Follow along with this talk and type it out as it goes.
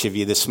Of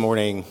you this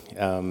morning.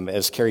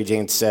 As Carrie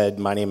Jane said,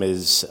 my name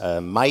is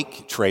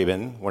Mike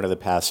Traben, one of the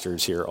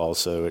pastors here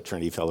also at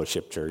Trinity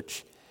Fellowship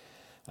Church.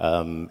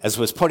 As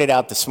was pointed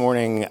out this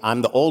morning,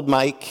 I'm the old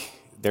Mike.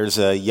 There's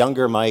a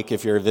younger Mike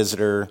if you're a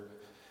visitor.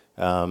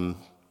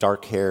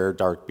 Dark hair,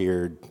 dark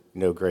beard,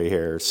 no gray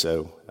hair,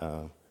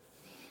 so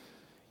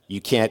you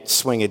can't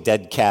swing a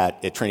dead cat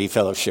at Trinity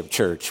Fellowship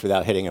Church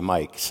without hitting a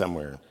mic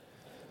somewhere.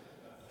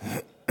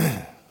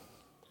 Well,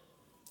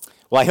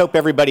 I hope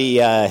everybody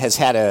has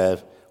had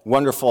a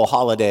wonderful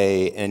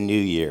holiday and New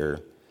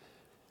Year.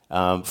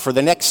 For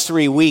the next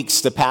 3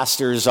 weeks, the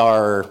pastors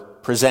are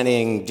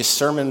presenting just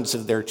sermons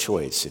of their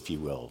choice, if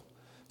you will.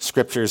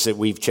 Scriptures that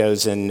we've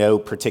chosen, no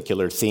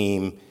particular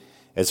theme,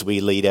 as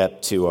we lead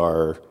up to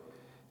our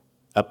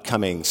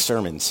upcoming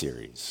sermon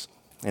series.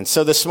 And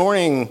so this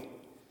morning,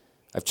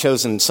 I've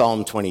chosen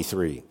Psalm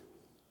 23.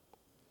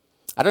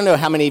 I don't know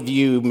how many of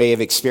you may have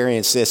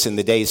experienced this in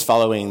the days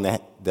following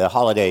the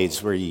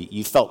holidays where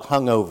you felt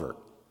hungover.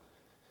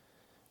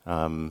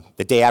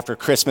 The day after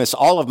Christmas,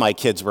 all of my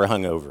kids were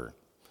hungover.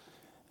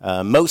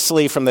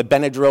 Mostly from the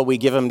Benadryl we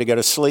give them to go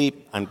to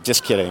sleep. I'm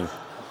just kidding.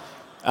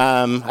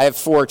 I have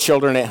 4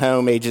 children at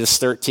home, ages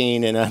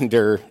 13 and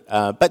under.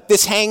 But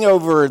this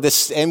hangover,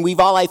 and we've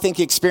all, I think,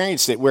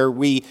 experienced it, where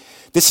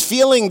this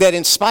feeling that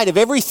in spite of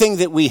everything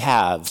that we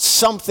have,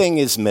 something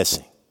is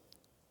missing.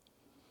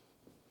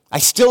 I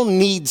still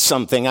need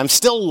something. I'm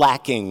still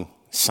lacking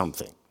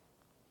something.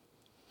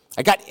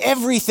 I got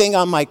everything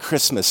on my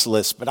Christmas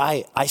list, but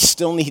I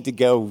still need to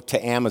go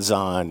to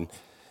Amazon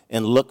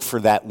and look for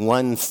that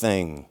one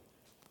thing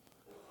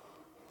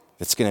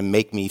that's going to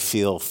make me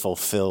feel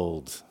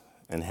fulfilled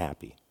and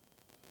happy.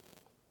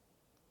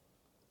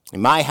 In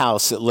my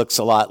house, it looks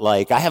a lot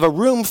like I have a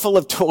room full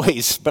of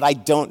toys, but I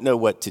don't know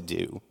what to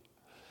do.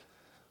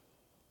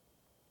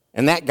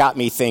 And that got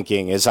me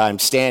thinking as I'm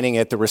standing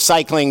at the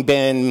recycling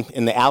bin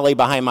in the alley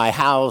behind my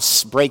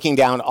house, breaking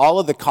down all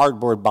of the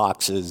cardboard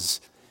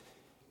boxes,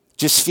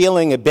 just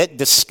feeling a bit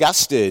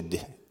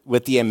disgusted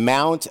with the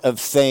amount of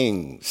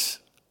things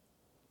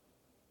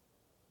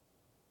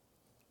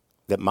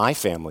that my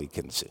family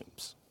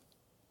consumes.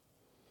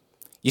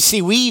 You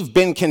see, we've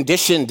been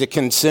conditioned to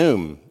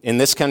consume in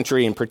this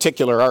country in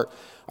particular.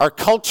 Our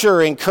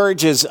culture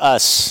encourages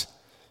us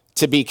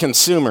to be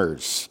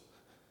consumers.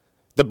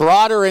 The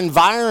broader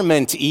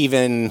environment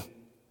even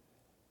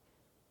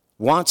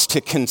wants to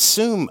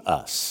consume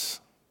us.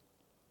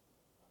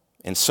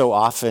 And so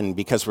often,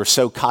 because we're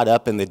so caught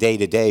up in the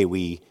day-to-day,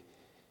 we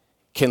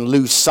can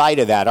lose sight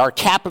of that. Our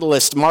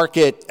capitalist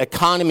market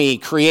economy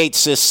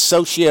creates this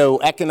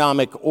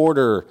socio-economic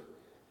order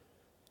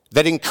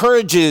that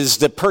encourages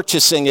the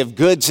purchasing of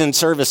goods and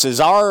services.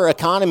 Our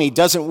economy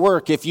doesn't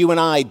work if you and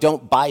I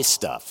don't buy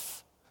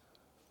stuff.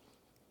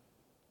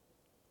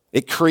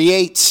 It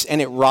creates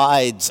and it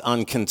rides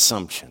on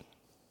consumption.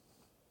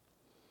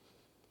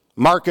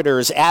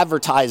 Marketers,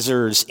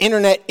 advertisers,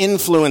 internet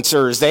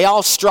influencers, they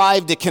all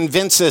strive to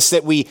convince us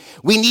that we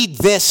need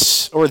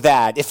this or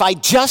that. If I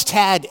just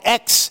had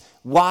X,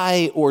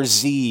 Y, or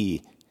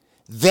Z,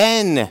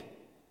 then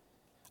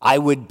I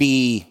would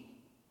be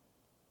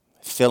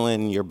fill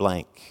in your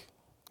blank.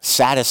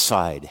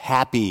 Satisfied,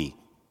 happy,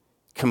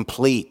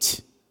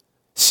 complete,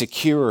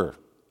 secure,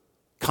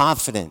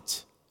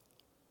 confident.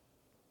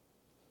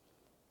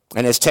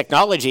 And as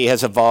technology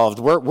has evolved,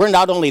 we're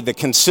not only the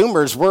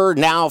consumers, we're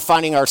now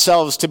finding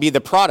ourselves to be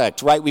the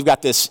product, right? We've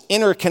got this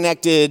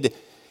interconnected,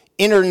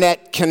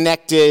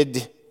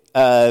 internet-connected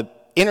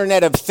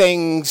Internet of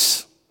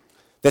Things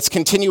that's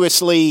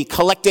continuously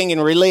collecting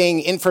and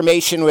relaying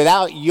information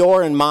without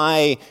your and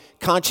my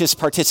conscious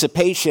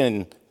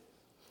participation,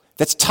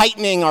 that's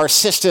tightening our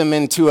system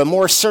into a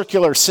more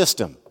circular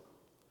system.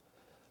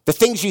 The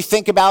things you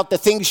think about, the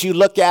things you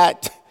look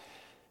at,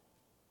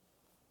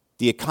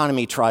 the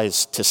economy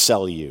tries to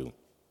sell you.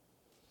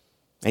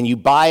 And you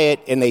buy it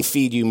and they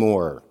feed you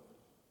more.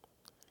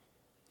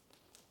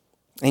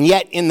 And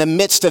yet in the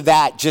midst of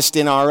that, just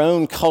in our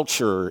own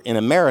culture in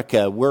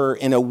America, we're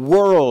in a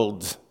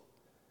world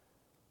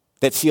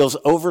that feels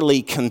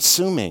overly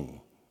consuming.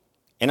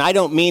 And I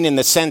don't mean in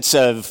the sense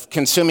of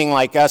consuming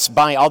like us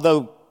buying,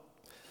 although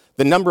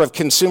the number of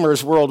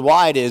consumers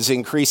worldwide is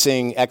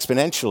increasing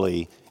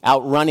exponentially,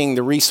 outrunning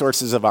the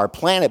resources of our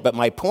planet. But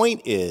my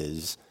point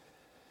is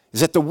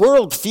that the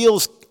world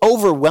feels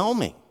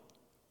overwhelming.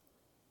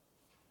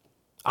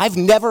 I've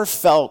never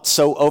felt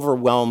so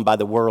overwhelmed by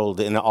the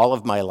world in all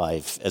of my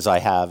life as I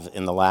have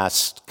in the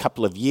last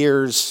couple of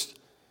years,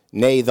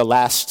 nay, the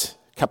last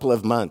couple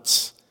of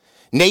months.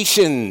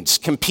 Nations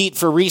compete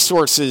for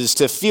resources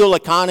to fuel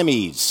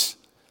economies,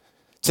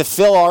 to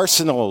fill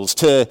arsenals,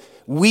 to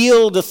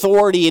wield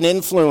authority and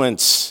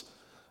influence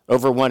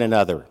over one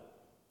another.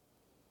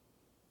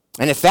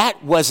 And if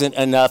that wasn't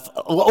enough,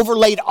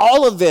 overlaid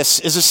all of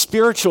this is a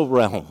spiritual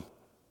realm.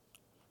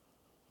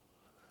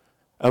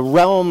 A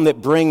realm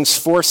that brings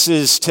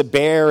forces to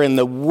bear in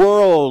the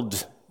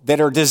world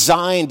that are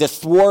designed to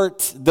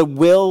thwart the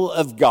will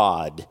of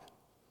God.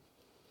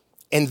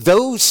 And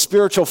those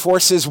spiritual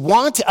forces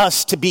want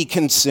us to be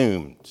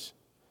consumed.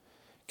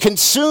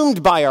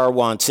 consumed by our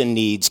wants and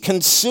needs,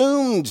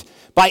 consumed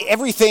by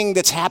everything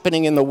that's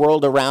happening in the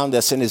world around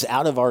us and is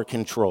out of our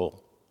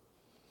control.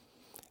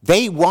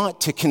 They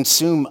want to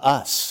consume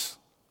us.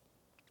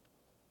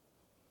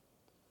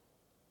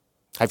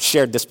 I've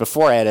shared this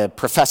before. I had a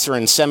professor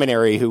in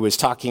seminary who was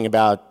talking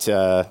about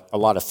a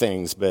lot of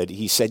things, but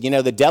he said,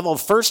 the devil,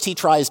 first he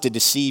tries to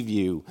deceive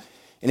you,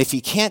 and if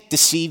he can't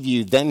deceive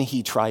you, then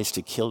he tries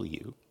to kill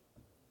you.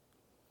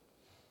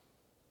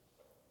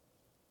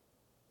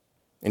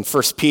 In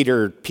 1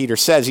 Peter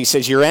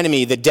says, your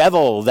enemy, the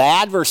devil, the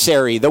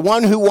adversary, the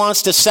one who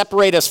wants to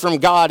separate us from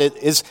God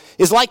is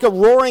like a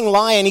roaring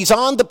lion. He's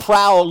on the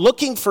prowl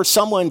looking for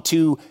someone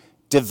to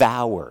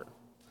devour.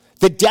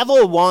 The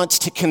devil wants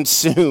to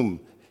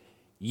consume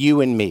you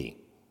and me.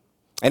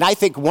 And I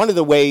think one of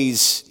the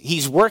ways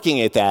he's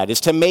working at that is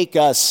to make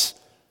us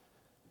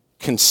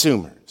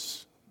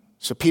consumers.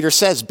 So Peter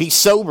says, be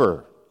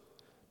sober,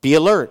 be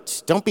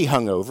alert. Don't be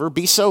hungover,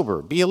 be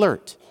sober, be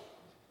alert.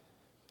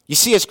 You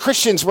see, as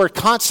Christians, we're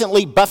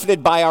constantly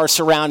buffeted by our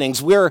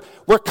surroundings. We're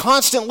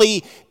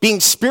constantly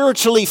being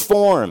spiritually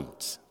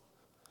formed.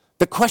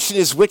 The question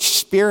is, which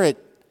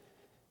spirit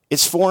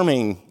is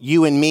forming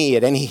you and me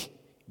at any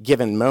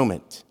given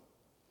moment?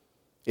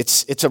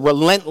 It's a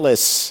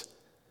relentless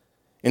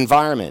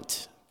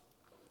environment.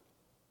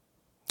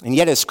 And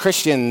yet as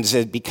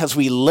Christians, because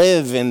we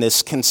live in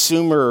this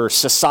consumer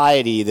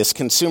society, this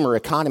consumer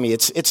economy,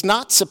 it's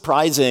not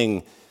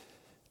surprising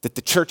that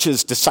the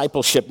church's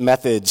discipleship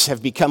methods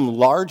have become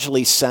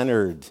largely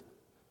centered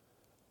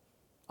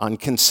on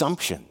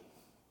consumption,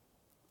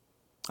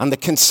 on the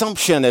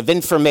consumption of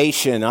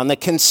information, on the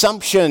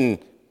consumption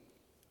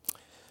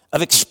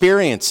of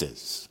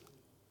experiences.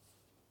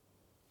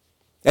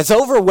 As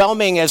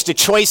overwhelming as the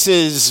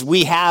choices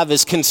we have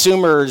as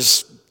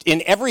consumers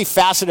in every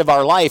facet of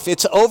our life,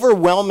 it's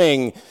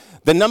overwhelming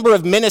the number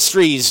of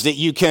ministries that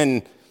you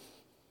can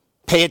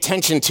pay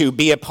attention to,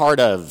 be a part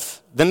of,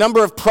 the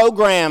number of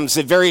programs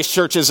that various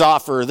churches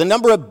offer, the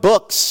number of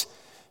books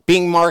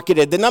being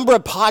marketed, the number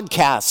of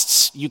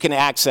podcasts you can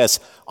access,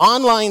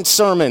 online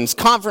sermons,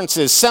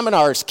 conferences,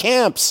 seminars,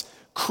 camps,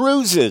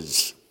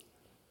 cruises.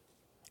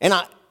 And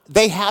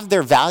they have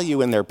their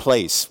value and their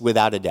place,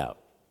 without a doubt.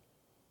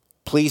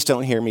 Please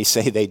don't hear me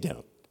say they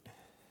don't.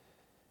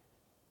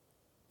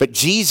 But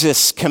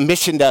Jesus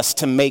commissioned us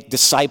to make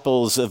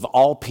disciples of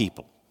all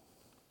people.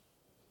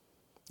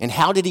 And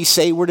how did he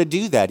say we're to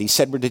do that? He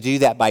said we're to do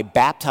that by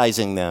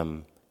baptizing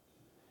them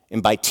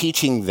and by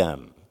teaching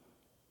them.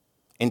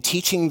 And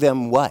teaching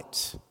them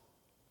what?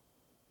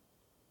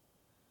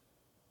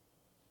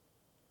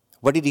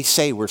 What did he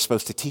say we're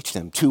supposed to teach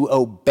them? To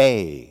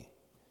obey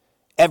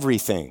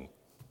everything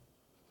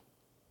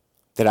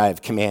that I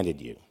have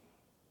commanded you.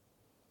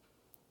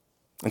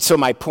 And so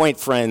my point,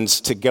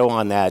 friends, to go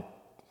on that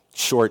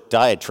short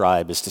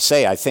diatribe is to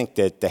say, I think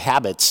that the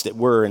habits that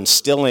we're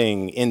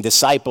instilling in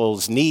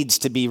disciples needs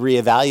to be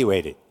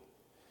reevaluated.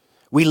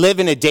 We live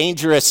in a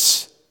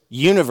dangerous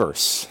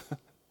universe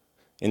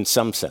in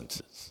some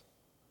senses.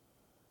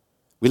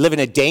 We live in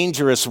a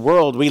dangerous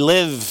world. We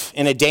live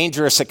in a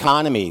dangerous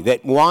economy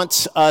that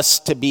wants us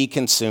to be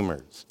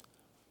consumers.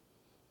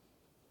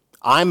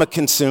 I'm a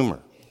consumer.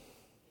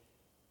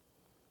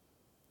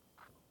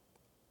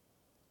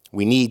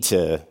 We need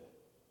to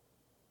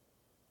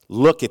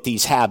look at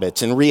these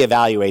habits and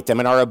reevaluate them,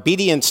 and our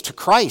obedience to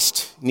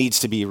Christ needs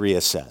to be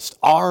reassessed.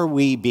 Are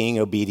we being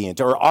obedient,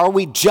 or are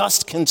we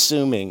just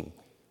consuming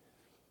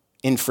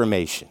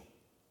information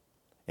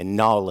and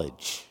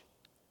knowledge?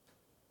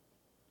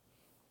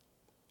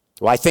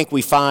 Well, I think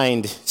we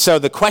find, so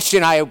the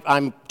question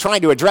I'm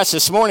trying to address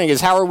this morning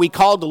is, how are we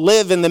called to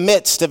live in the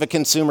midst of a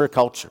consumer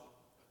culture?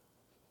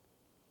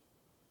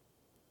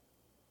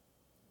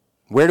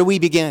 Where do we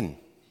begin?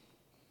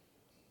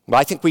 Well,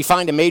 I think we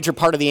find a major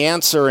part of the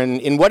answer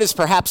in what is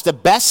perhaps the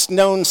best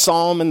known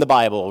psalm in the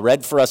Bible,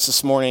 read for us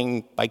this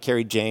morning by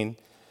Carrie Jane,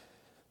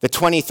 the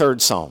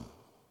 23rd Psalm.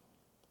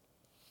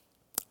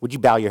 Would you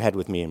bow your head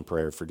with me in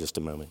prayer for just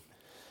a moment?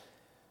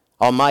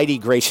 Almighty,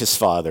 gracious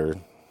Father,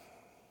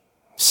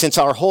 since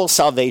our whole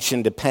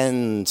salvation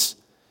depends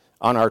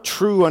on our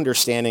true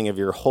understanding of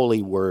your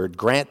holy word,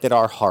 grant that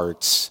our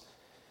hearts,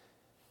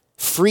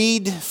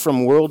 freed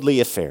from worldly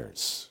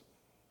affairs,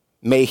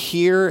 may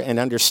hear and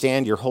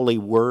understand your holy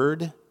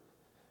word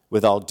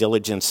with all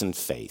diligence and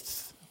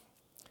faith,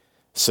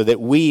 so that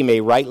we may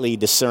rightly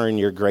discern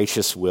your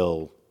gracious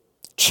will,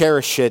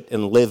 cherish it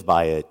and live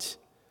by it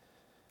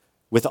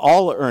with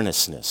all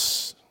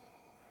earnestness,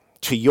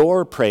 to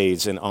your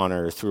praise and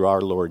honor through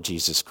our Lord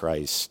Jesus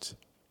Christ.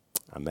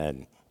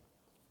 Amen.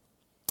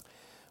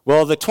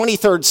 Well, the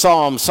 23rd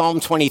Psalm, Psalm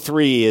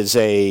 23, is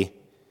a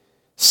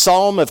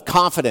psalm of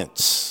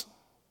confidence.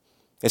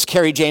 As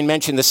Carrie Jane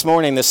mentioned this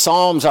morning, the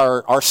Psalms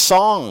are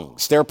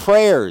songs, they're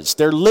prayers,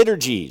 they're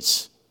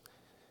liturgies.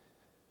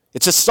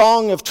 It's a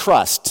song of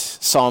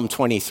trust, Psalm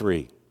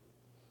 23.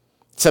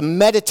 It's a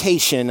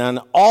meditation on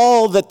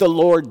all that the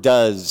Lord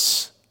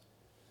does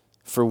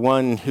for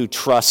one who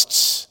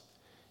trusts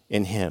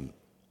in him.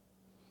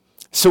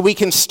 So we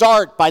can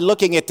start by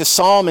looking at the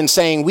psalm and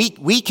saying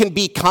we can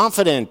be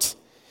confident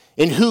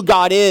in who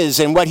God is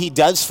and what he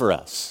does for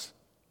us.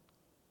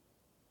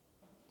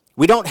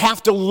 We don't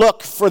have to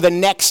look for the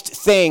next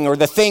thing or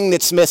the thing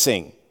that's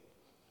missing.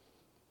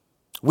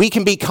 We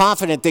can be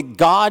confident that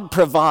God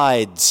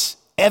provides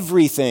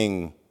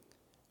everything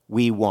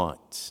we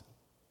want.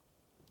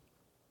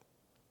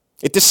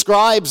 It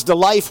describes the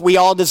life we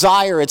all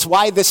desire. It's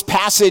why this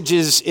passage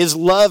is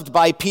loved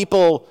by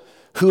people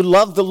who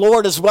love the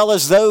Lord as well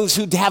as those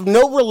who have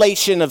no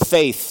relation of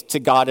faith to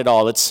God at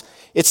all. It's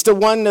the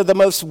one of the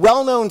most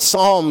well-known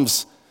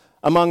psalms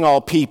among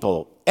all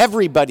people.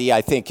 Everybody,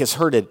 I think, has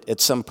heard it at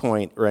some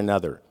point or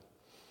another.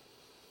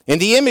 And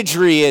the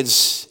imagery,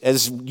 as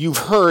you've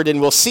heard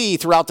and will see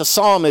throughout the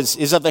psalm,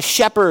 is of a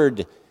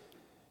shepherd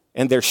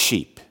and their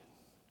sheep.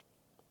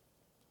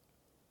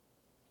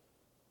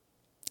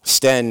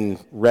 Sten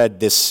read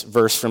this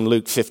verse from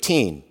Luke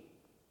 15.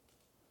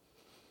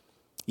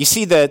 You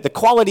see, the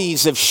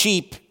qualities of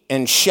sheep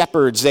and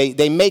shepherds,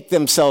 they make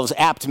themselves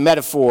apt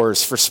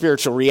metaphors for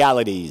spiritual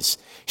realities.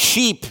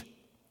 Sheep,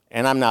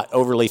 and I'm not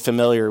overly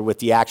familiar with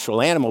the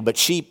actual animal, but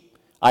sheep,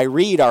 I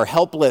read, are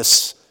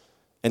helpless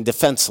and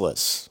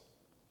defenseless.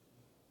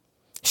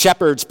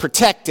 Shepherds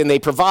protect and they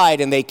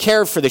provide and they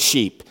care for the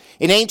sheep.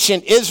 In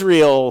ancient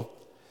Israel,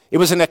 it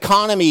was an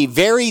economy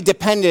very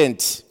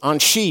dependent on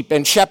sheep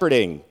and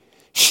shepherding.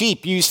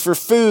 Sheep used for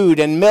food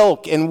and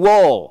milk and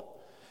wool.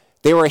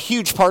 They were a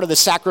huge part of the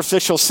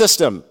sacrificial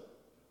system.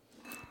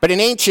 But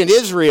in ancient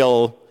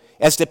Israel,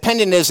 as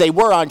dependent as they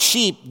were on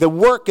sheep, the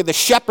work of the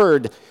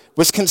shepherd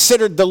was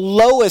considered the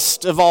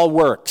lowest of all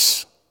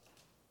works.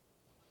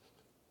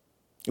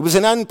 It was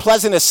an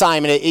unpleasant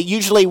assignment. It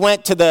usually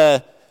went to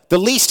the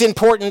least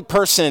important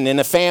person in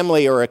a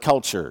family or a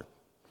culture.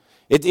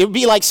 It would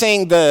be like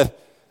saying, the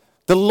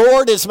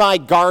Lord is my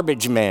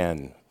garbage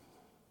man.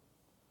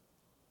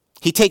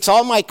 He takes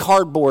all my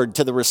cardboard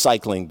to the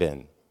recycling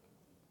bin.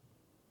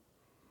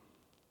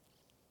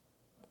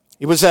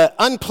 It was an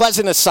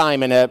unpleasant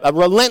assignment, a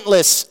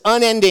relentless,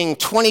 unending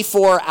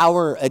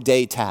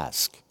 24-hour-a-day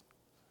task,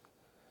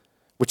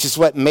 which is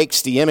what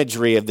makes the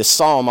imagery of this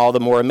psalm all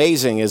the more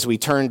amazing as we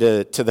turn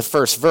to the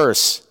first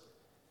verse.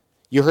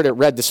 You heard it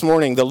read this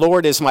morning, "The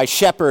Lord is my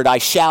shepherd, I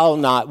shall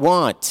not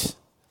want."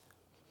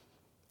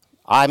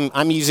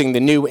 I'm using the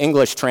New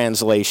English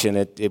Translation.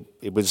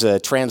 It was a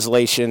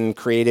translation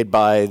created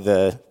by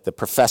the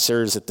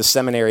professors at the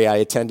seminary I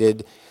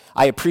attended.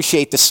 I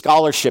appreciate the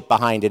scholarship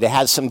behind it. It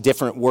has some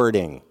different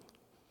wording.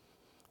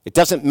 It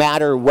doesn't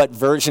matter what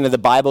version of the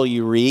Bible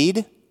you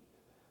read,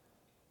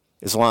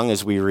 as long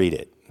as we read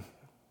it.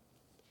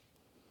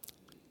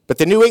 But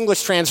the New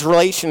English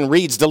Translation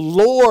reads, "The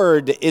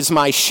Lord is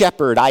my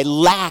shepherd, I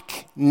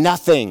lack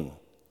nothing."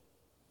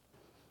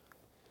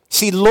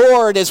 See,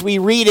 Lord, as we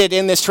read it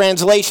in this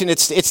translation,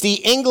 it's the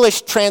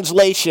English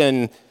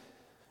translation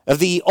of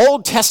the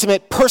Old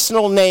Testament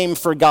personal name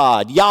for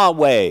God,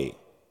 Yahweh.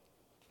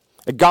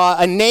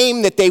 A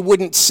name that they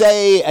wouldn't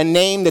say, a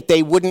name that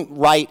they wouldn't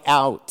write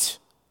out.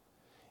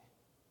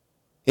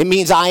 It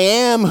means I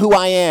am who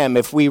I am.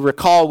 If we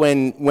recall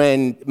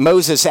when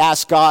Moses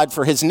asked God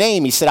for his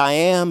name, he said, I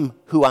am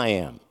who I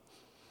am.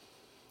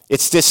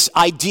 It's this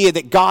idea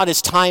that God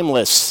is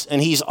timeless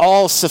and he's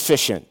all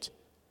sufficient.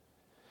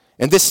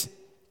 And this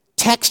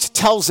text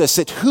tells us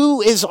that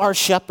who is our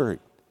shepherd?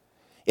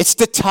 It's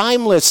the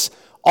timeless,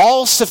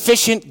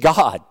 all-sufficient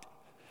God.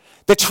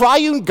 The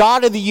triune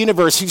God of the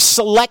universe who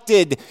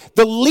selected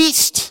the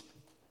least,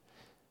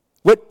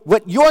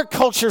 what your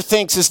culture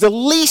thinks is the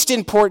least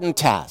important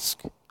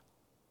task.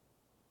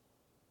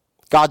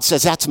 God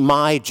says, that's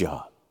my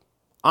job.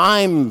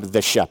 I'm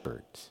the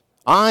shepherd.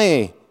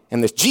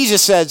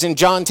 Jesus says in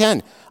John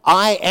 10,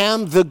 I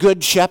am the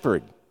good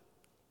shepherd.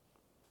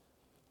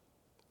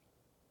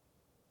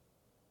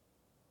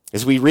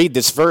 As we read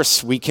this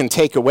verse, we can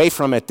take away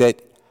from it that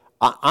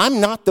I'm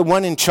not the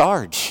one in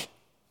charge.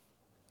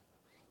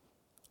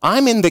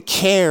 I'm in the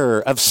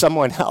care of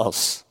someone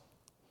else.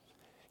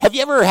 Have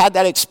you ever had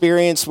that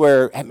experience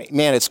where,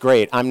 man, it's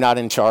great, I'm not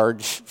in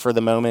charge for the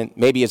moment?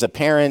 Maybe as a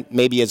parent,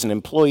 maybe as an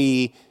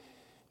employee,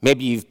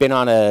 maybe you've been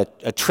on a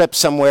trip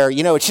somewhere.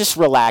 You know, it's just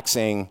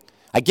relaxing.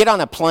 I get on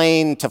a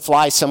plane to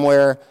fly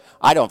somewhere.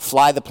 I don't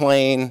fly the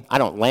plane. I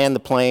don't land the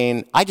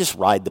plane. I just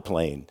ride the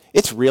plane.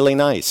 It's really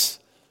nice.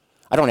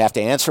 I don't have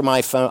to answer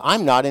my phone.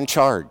 I'm not in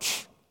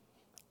charge.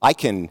 I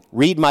can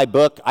read my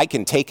book. I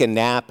can take a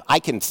nap. I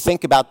can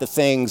think about the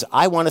things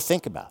I want to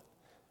think about.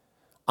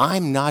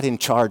 I'm not in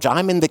charge.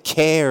 I'm in the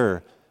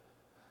care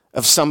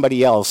of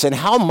somebody else. And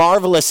how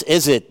marvelous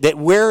is it that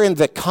we're in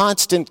the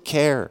constant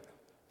care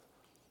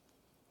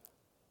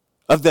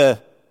of the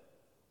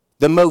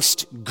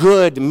most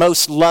good,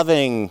 most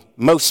loving,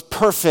 most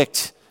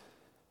perfect,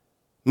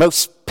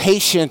 most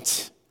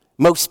patient,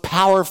 most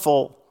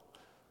powerful,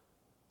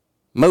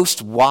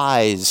 most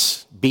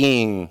wise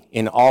being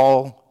in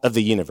all of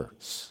the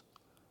universe.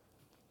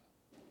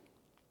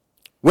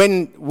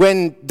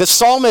 When the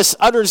psalmist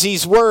utters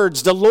these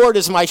words, the Lord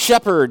is my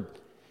shepherd,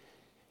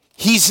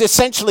 he's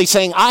essentially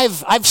saying,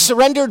 I've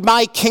surrendered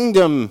my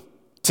kingdom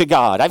to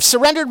God. I've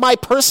surrendered my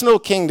personal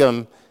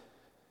kingdom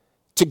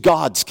to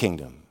God's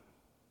kingdom.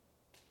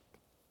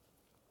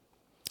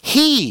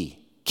 He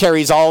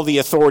carries all the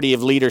authority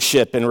of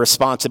leadership and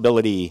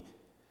responsibility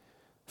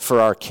for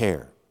our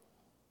care.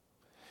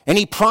 And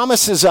he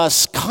promises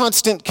us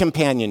constant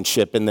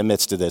companionship in the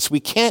midst of this. We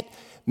can't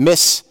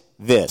miss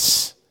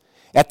this.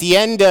 At the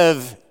end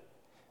of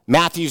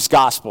Matthew's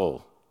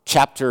Gospel,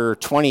 chapter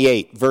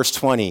 28, verse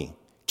 20,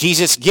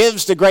 Jesus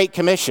gives the Great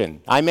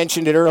Commission. I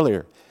mentioned it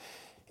earlier.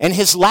 And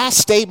his last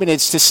statement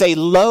is to say,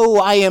 "Lo,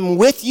 I am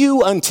with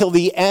you until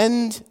the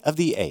end of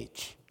the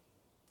age."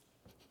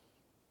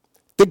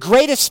 The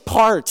greatest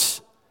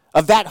part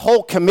of that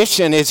whole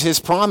commission is his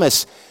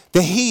promise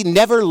that he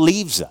never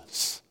leaves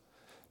us,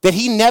 that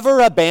he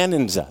never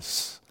abandons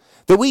us,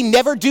 that we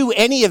never do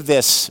any of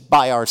this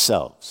by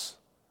ourselves.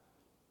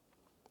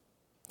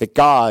 That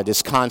God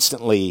is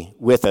constantly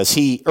with us.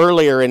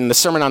 Earlier in the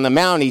Sermon on the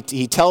Mount,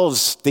 he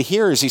tells the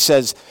hearers, he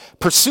says,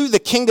 "Pursue the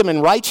kingdom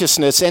and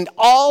righteousness, and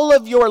all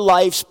of your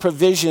life's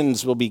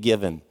provisions will be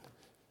given."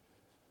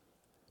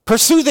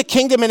 Pursue the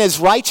kingdom and his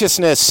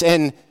righteousness,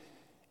 and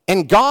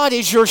God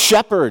is your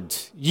shepherd.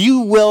 You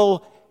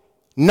will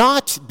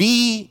not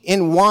be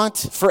in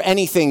want for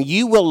anything.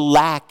 You will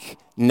lack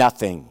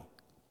nothing.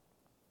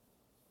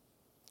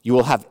 You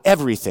will have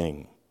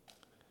everything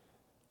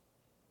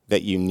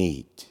that you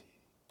need.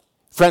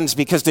 Friends,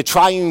 because the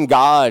triune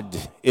God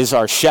is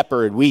our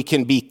shepherd, we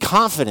can be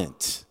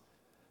confident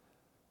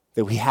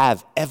that we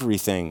have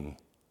everything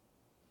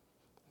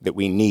that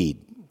we need.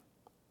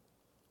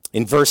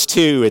 In verse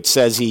 2, it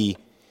says,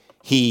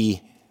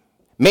 He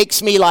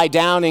makes me lie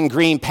down in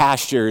green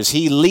pastures.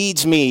 He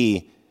leads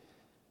me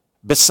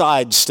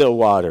beside still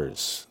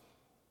waters.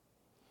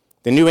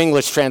 The New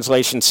English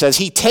translation says,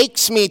 He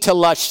takes me to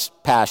lush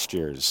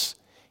pastures.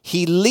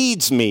 He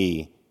leads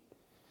me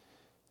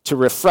to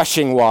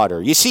refreshing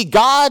water. You see,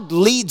 God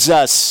leads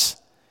us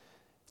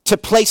to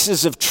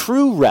places of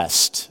true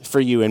rest for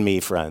you and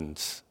me,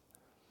 friends.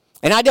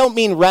 And I don't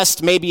mean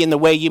rest maybe in the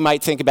way you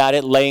might think about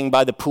it, laying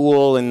by the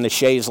pool in the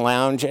chaise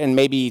lounge, and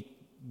maybe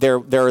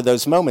there are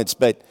those moments,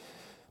 but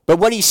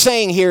what he's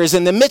saying here is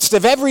in the midst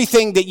of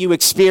everything that you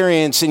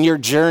experience in your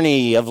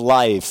journey of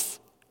life,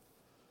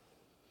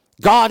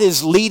 God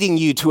is leading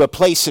you to a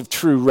place of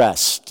true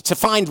rest, to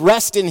find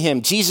rest in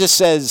him. Jesus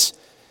says,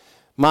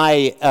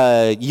 "My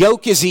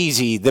yoke is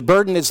easy, the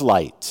burden is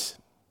light."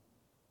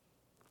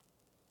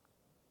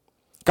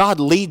 God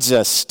leads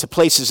us to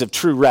places of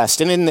true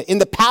rest. And in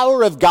the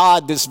power of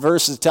God, this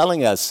verse is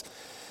telling us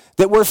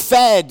that we're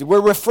fed,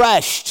 we're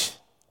refreshed.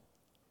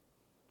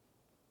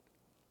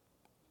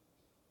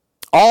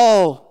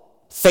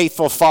 All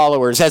faithful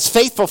followers, as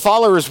faithful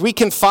followers, we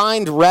can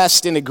find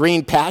rest in a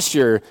green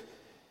pasture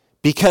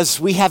because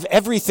we have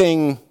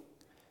everything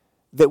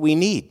that we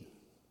need.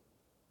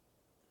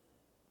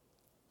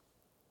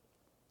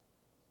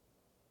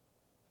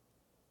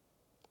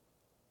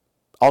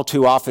 All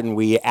too often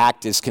we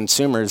act as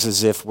consumers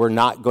as if we're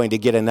not going to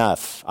get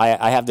enough.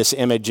 I have this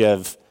image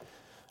of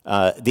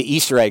the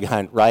Easter egg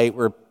hunt, right?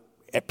 Where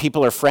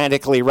people are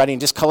frantically running,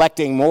 just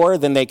collecting more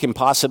than they can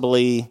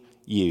possibly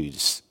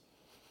use.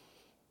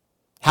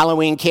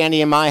 Halloween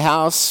candy in my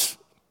house,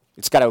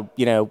 it's got a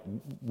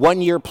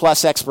 1 year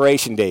plus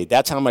expiration date.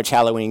 That's how much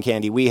Halloween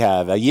candy we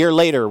have. A year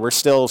later, we're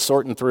still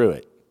sorting through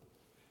it.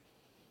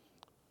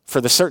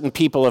 For the certain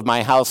people of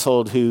my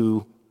household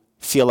who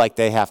feel like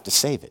they have to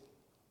save it.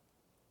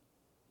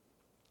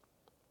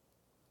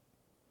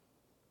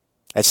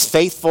 As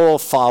faithful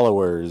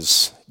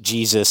followers,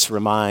 Jesus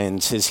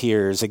reminds his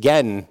hearers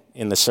again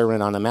in the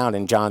Sermon on the Mount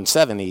in John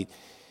 7,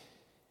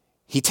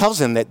 he tells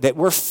them that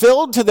we're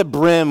filled to the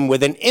brim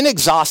with an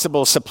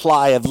inexhaustible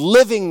supply of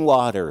living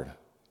water,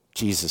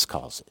 Jesus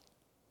calls it.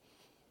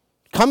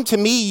 Come to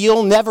me,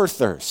 you'll never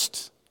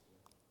thirst.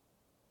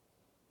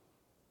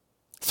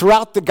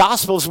 Throughout the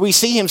Gospels, we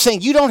see him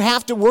saying, you don't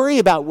have to worry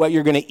about what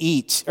you're going to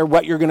eat or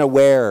what you're going to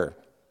wear.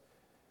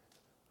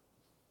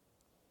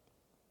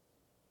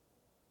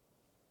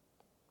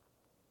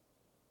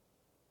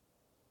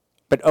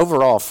 But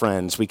overall,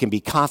 friends, we can be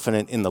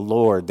confident in the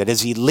Lord that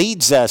as he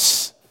leads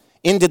us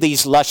into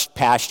these lush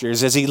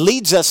pastures, as he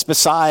leads us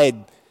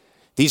beside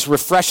these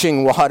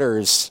refreshing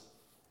waters,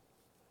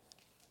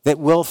 that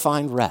we'll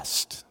find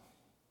rest.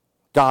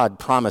 God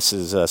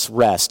promises us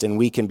rest, and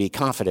we can be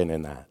confident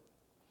in that.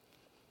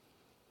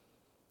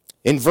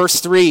 In verse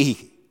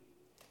 3,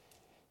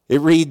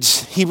 it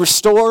reads, he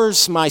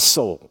restores my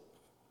soul.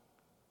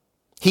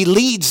 He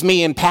leads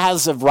me in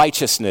paths of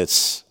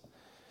righteousness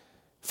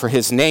for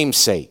his name's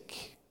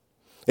sake.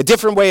 A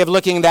different way of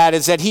looking at that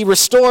is that he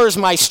restores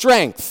my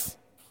strength.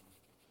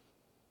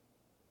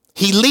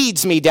 He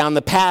leads me down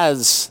the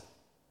paths,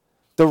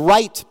 the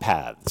right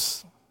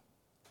paths,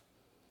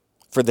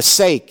 for the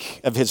sake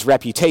of his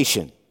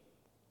reputation.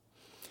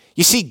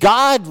 You see,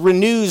 God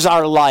renews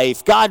our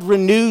life. God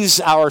renews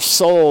our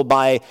soul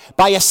by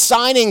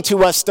assigning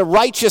to us the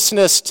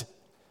righteousness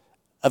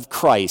of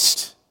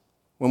Christ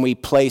when we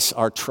place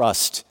our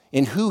trust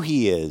in who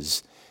he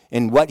is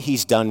and what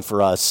he's done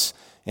for us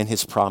and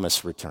his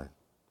promised return.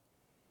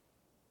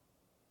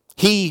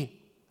 He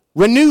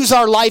renews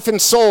our life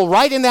and soul.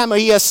 Right in that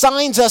moment, he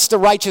assigns us the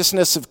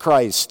righteousness of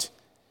Christ.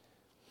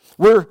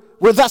 We're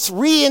thus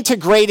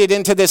reintegrated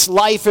into this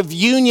life of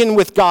union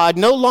with God,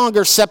 no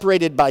longer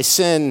separated by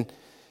sin.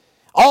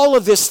 All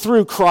of this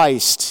through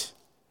Christ.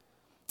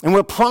 And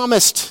we're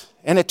promised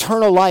an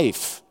eternal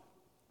life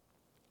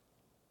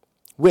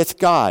with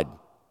God.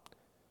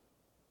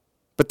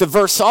 But the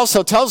verse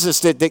also tells us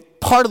that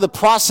part of the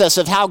process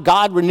of how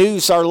God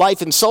renews our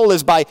life and soul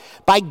is by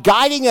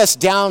guiding us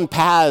down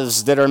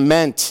paths that are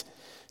meant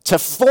to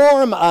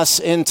form us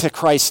into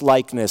Christ's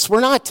likeness. We're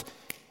not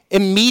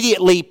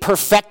immediately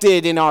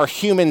perfected in our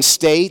human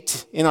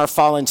state, in our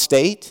fallen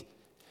state.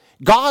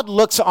 God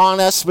looks on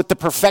us with the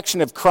perfection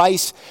of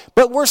Christ,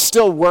 but we're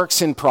still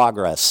works in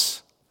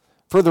progress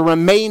for the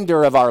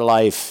remainder of our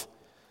life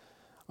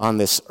on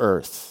this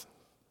earth.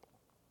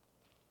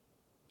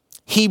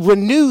 He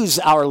renews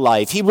our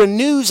life. He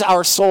renews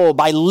our soul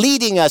by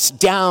leading us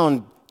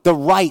down the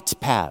right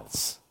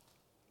paths.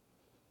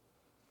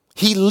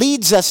 He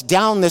leads us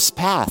down this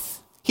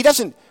path. He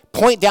doesn't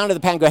point down to the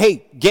path and go,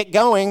 hey, get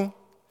going.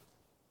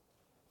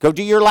 Go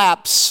do your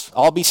laps.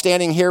 I'll be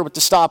standing here with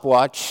the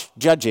stopwatch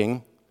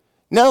judging.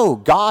 No,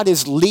 God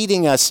is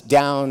leading us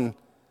down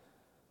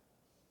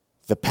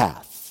the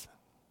path.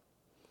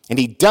 And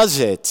he does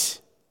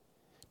it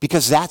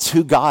because that's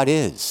who God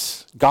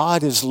is.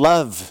 God is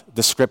love,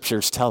 the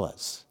scriptures tell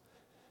us.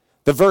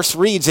 The verse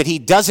reads that he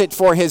does it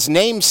for his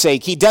name's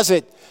sake. He does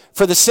it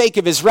for the sake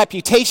of his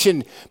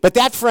reputation. But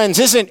that, friends,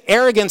 isn't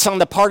arrogance on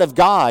the part of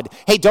God.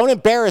 Hey, don't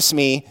embarrass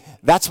me.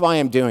 That's why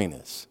I'm doing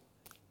this.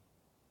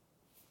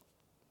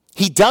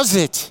 He does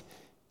it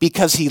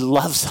because he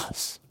loves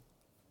us.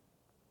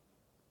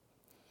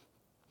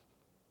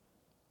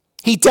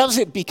 He does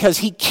it because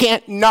he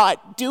can't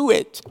not do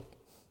it.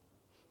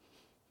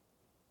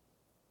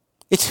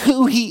 It's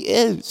who he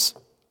is.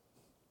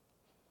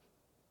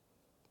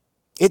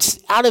 It's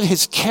out of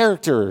his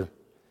character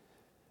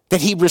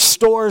that he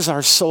restores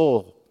our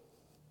soul,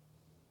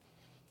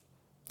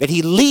 that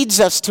he leads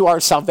us to our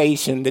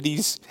salvation, that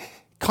he's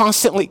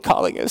constantly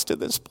calling us to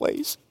this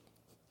place.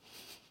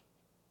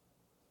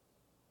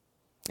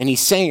 And he's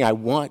saying, I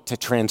want to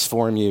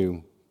transform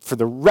you for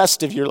the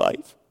rest of your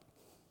life.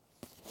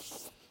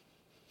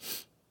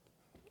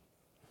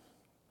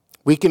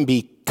 We can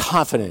be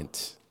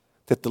confident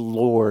that the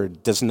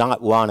Lord does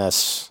not want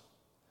us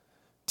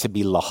to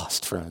be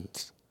lost,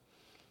 friends.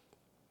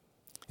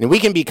 And we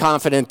can be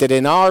confident that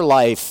in our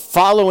life,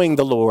 following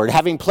the Lord,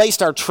 having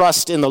placed our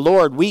trust in the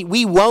Lord,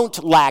 we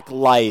won't lack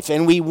life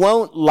and we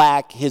won't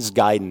lack his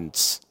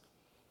guidance.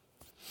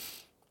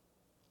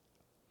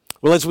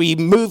 Well, as we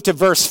move to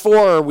verse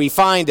 4, we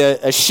find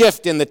a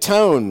shift in the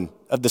tone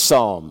of the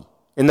psalm.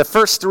 In the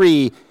first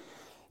 3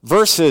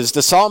 verses,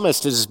 the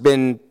psalmist has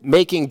been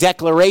making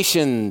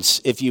declarations,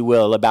 if you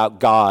will, about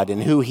God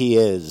and who he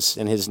is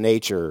and his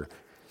nature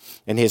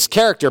and his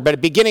character. But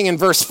beginning in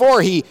verse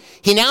 4, he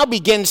now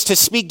begins to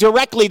speak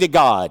directly to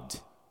God.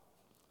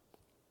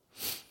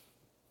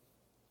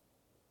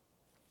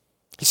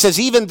 He says,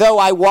 even though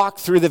I walk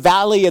through the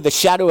valley of the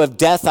shadow of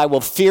death, I will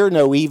fear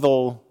no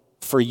evil,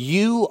 for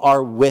you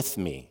are with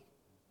me.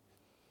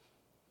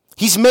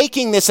 He's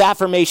making this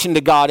affirmation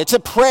to God. It's a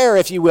prayer,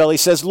 if you will. He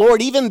says,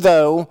 Lord, even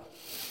though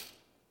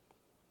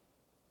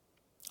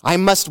I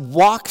must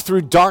walk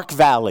through dark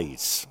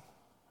valleys,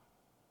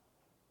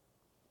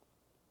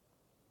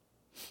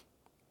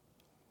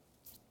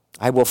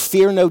 I will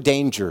fear no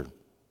danger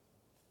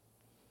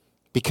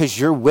because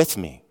you're with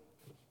me.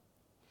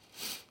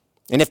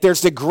 And if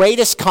there's the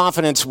greatest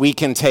confidence we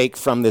can take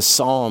from this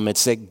psalm,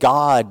 it's that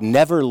God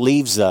never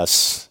leaves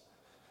us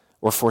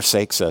or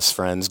forsakes us,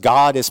 friends.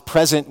 God is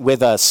present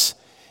with us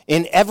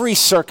in every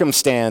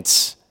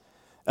circumstance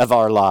of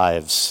our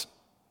lives.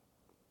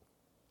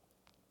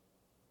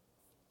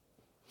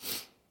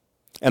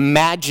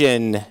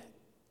 Imagine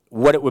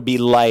what it would be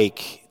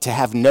like to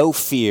have no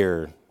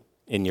fear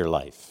in your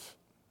life.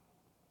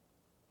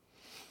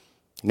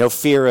 No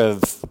fear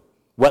of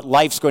what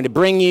life's going to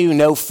bring you,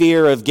 no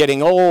fear of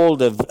getting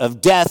old,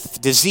 of death,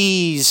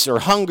 disease, or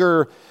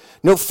hunger,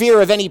 no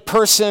fear of any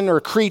person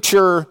or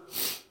creature,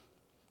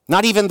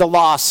 not even the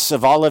loss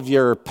of all of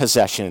your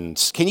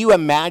possessions. Can you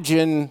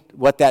imagine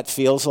what that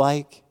feels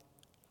like?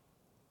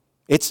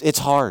 It's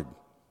hard.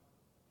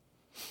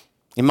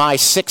 In my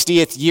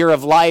 60th year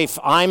of life,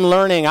 I'm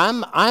learning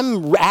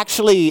I'm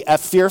actually a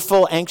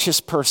fearful, anxious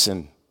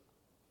person.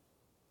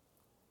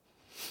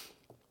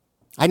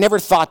 I never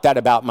thought that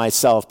about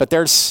myself, but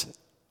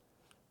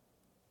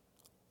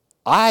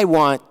I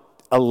want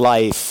a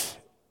life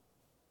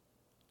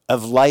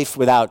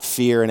without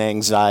fear and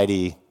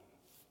anxiety.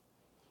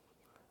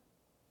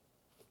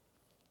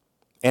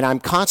 And I'm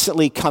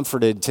constantly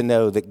comforted to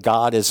know that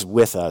God is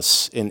with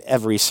us in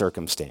every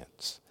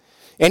circumstance.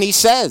 And he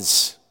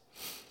says,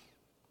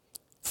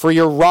 for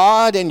your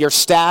rod and your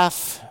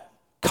staff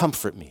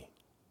comfort me.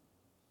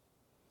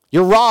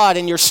 Your rod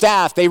and your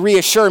staff, they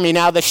reassure me.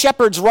 Now, the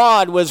shepherd's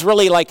rod was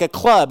really like a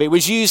club. It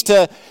was used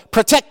to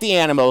protect the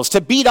animals, to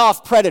beat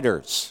off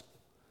predators.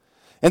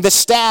 And the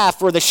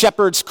staff or the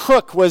shepherd's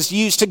crook was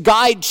used to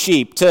guide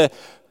sheep, to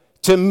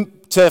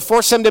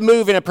force them to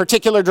move in a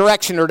particular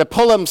direction or to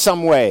pull them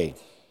some way.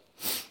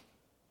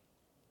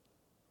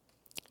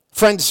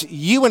 Friends,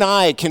 you and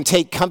I can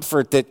take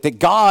comfort that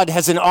God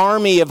has an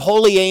army of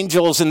holy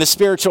angels in the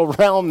spiritual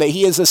realm that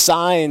he has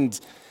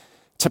assigned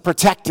to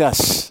protect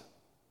us.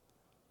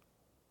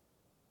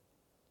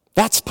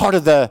 That's part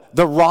of the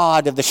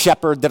rod of the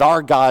shepherd that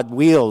our God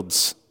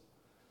wields.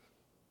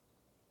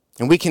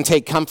 And we can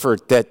take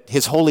comfort that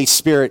his Holy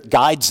Spirit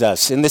guides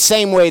us in the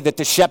same way that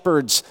the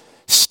shepherd's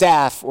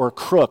staff or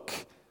crook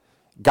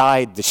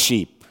guide the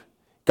sheep.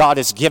 God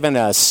has given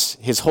us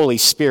his Holy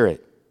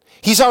Spirit.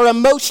 He's our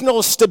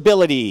emotional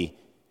stability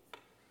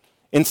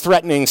in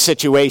threatening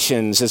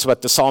situations, is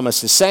what the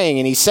psalmist is saying.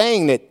 And he's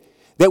saying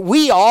that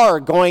we are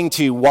going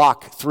to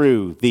walk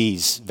through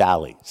these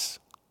valleys.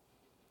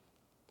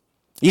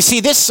 You see,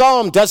 this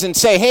psalm doesn't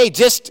say, hey,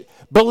 just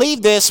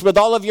believe this with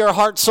all of your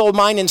heart, soul,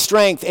 mind, and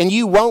strength, and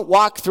you won't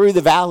walk through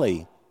the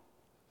valley.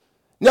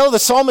 No, the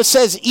psalmist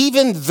says,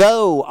 even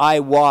though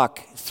I walk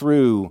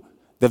through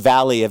the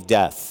valley of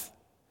death.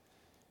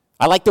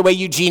 I like the way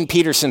Eugene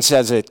Peterson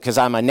says it because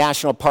I'm a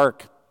national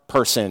park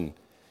person.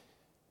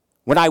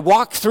 When I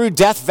walk through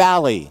Death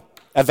Valley,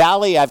 a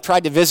valley I've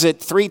tried to visit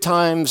 3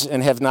 times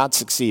and have not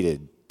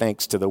succeeded,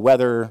 thanks to the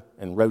weather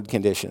and road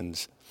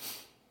conditions.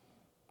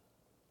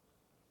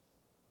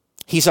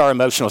 He's our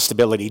emotional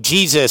stability.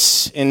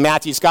 Jesus, in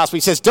Matthew's gospel,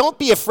 he says, don't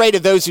be afraid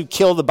of those who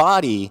kill the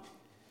body,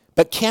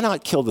 but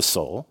cannot kill the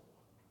soul.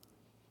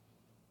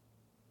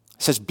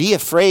 He says, be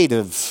afraid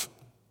of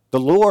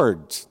the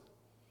Lord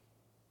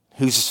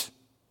who's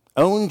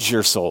owns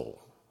your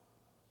soul.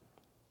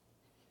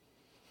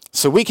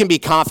 So we can be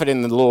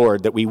confident in the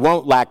Lord that we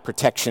won't lack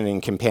protection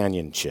and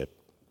companionship.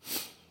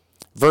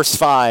 Verse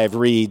 5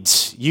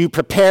 reads, you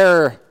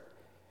prepare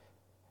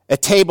a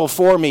table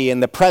for me in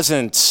the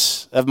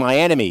presence of my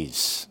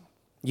enemies.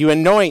 You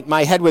anoint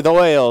my head with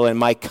oil, and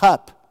my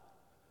cup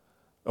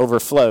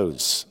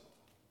overflows.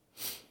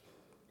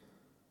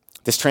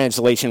 This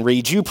translation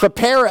reads, you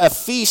prepare a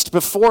feast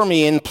before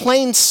me in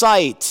plain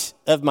sight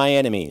of my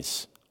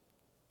enemies.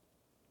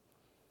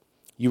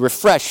 You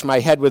refresh my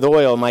head with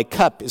oil, my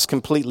cup is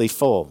completely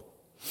full.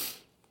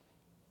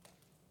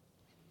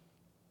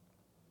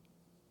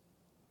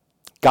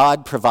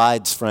 God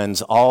provides,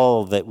 friends,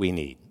 all that we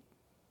need.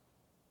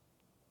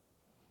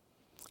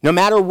 No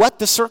matter what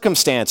the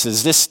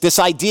circumstances, this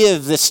idea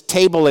of this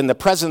table in the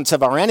presence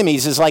of our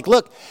enemies is like,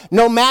 look,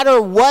 no matter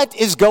what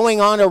is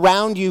going on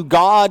around you,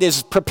 God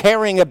is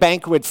preparing a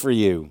banquet for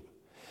you.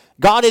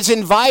 God is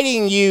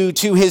inviting you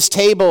to his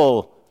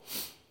table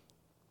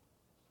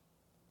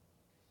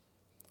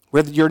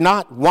where you're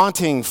not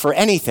wanting for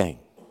anything.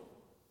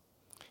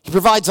 He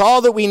provides all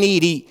that we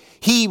need.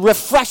 He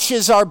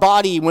refreshes our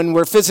body when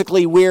we're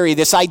physically weary.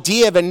 This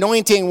idea of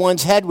anointing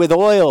one's head with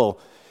oil,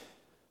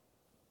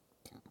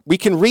 we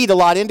can read a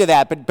lot into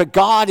that, but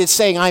God is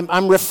saying,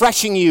 I'm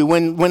refreshing you.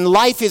 When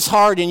life is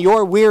hard and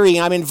you're weary,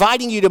 I'm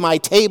inviting you to my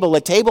table,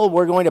 a table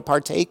we're going to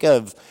partake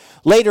of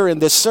later in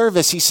this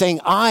service. He's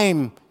saying,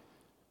 I'm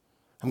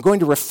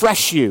going to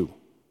refresh you.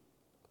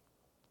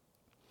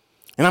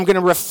 And I'm going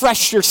to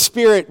refresh your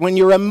spirit when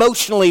you're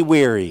emotionally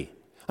weary.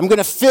 I'm going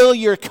to fill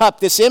your cup,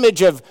 this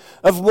image of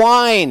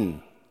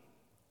wine.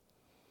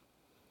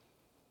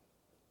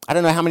 I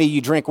don't know how many of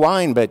you drink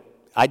wine, but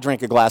I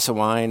drink a glass of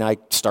wine, I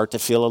start to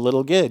feel a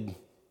little good.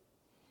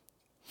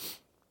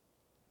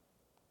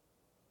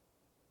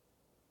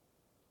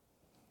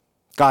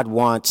 God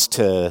wants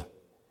to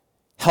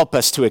help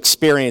us to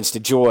experience the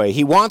joy.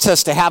 He wants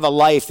us to have a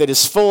life that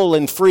is full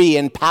and free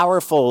and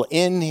powerful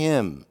in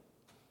him.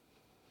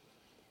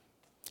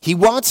 He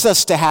wants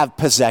us to have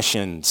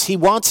possessions. He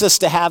wants us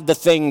to have the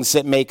things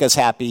that make us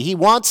happy. He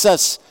wants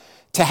us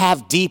to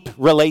have deep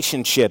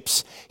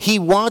relationships. He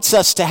wants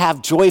us to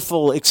have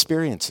joyful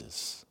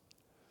experiences.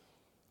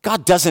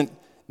 God doesn't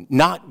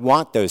not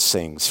want those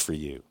things for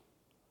you.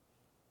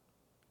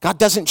 God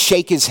doesn't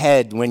shake his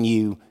head when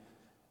you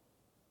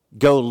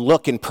go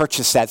look and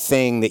purchase that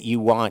thing that you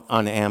want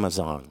on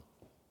Amazon.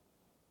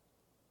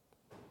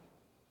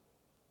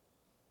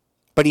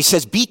 But he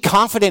says, be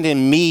confident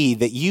in me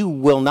that you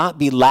will not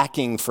be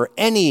lacking for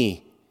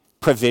any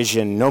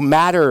provision, no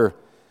matter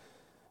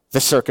the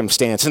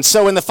circumstance. And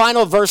so in the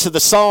final verse of the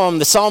psalm,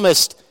 the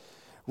psalmist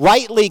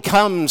rightly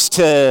comes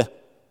to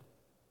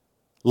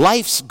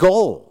life's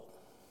goal.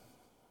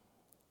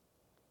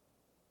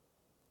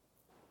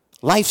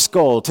 Life's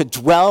goal, to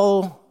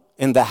dwell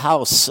in the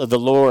house of the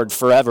Lord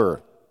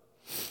forever.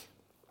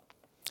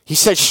 He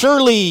says,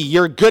 surely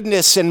your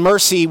goodness and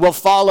mercy will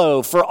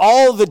follow for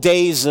all the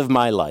days of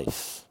my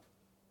life,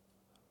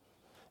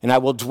 and I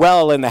will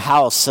dwell in the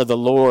house of the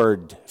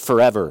Lord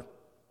forever.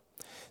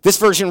 This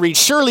version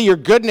reads, surely your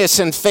goodness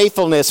and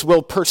faithfulness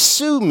will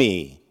pursue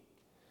me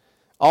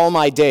all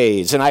my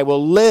days, and I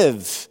will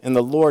live in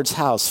the Lord's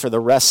house for the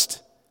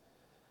rest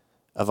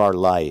of our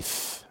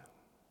life.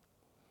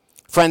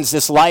 Friends,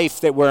 this life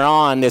that we're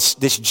on, this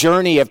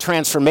journey of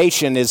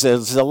transformation is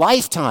a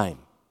lifetime.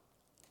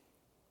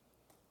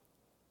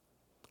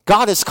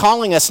 God is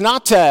calling us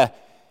not to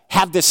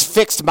have this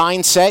fixed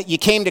mindset. You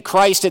came to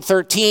Christ at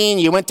 13,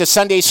 you went to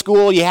Sunday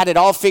school, you had it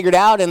all figured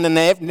out, and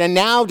then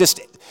now just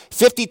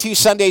 52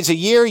 Sundays a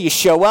year, you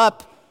show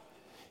up.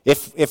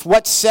 If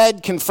what's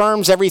said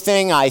confirms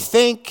everything I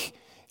think,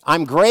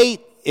 I'm great.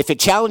 If it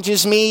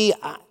challenges me,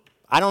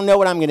 I don't know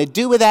what I'm going to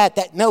do with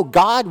that. No,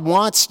 God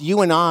wants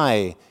you and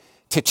I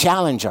to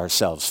challenge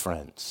ourselves,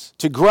 friends,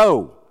 to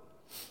grow.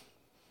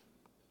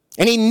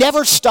 And he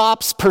never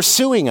stops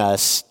pursuing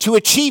us to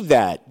achieve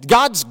that.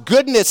 God's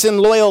goodness and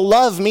loyal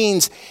love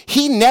means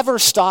he never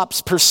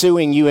stops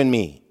pursuing you and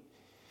me.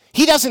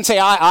 He doesn't say,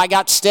 I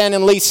got Sten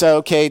and Lisa,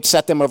 okay,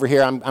 set them over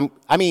here.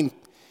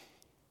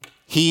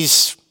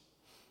 He's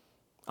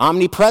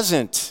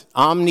omnipresent,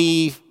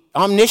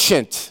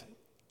 omniscient,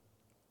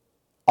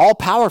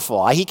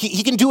 all-powerful. He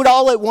can do it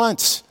all at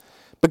once.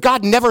 But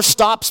God never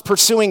stops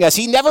pursuing us.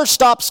 He never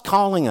stops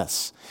calling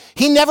us.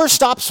 He never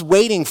stops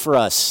waiting for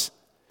us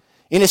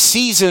in a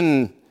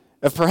season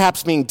of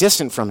perhaps being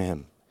distant from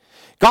him.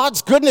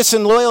 God's goodness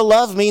and loyal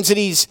love means that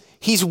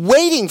he's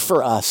waiting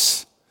for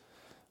us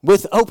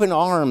with open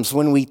arms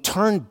when we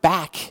turn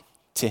back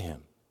to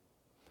him.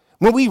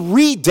 When we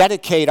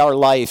rededicate our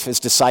life as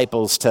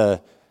disciples to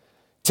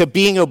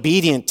being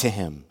obedient to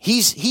him.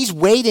 He's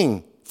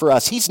waiting for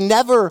us. He's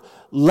never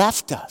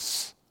left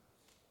us.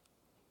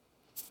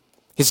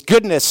 His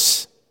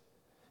goodness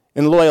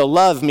and loyal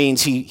love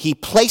means he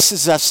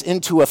places us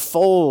into a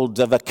fold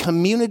of a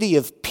community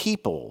of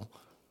people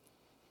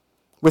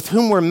with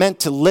whom we're meant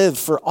to live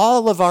for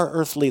all of our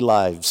earthly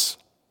lives.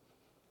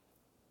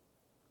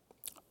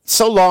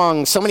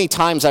 So many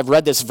times I've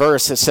read this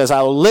verse that says,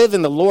 I will live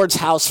in the Lord's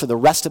house for the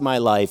rest of my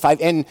life.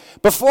 And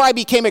before I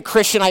became a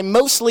Christian, I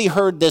mostly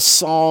heard this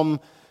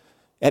psalm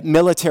at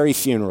military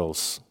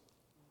funerals.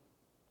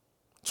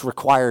 It's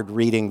required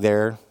reading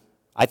there.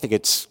 I think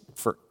it's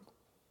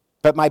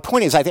but my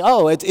point is, I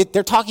think,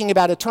 they're talking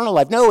about eternal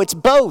life. No, it's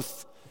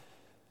both.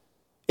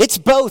 It's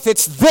both.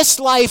 It's this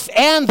life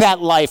and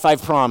that life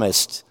I've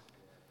promised.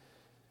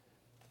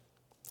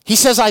 He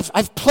says,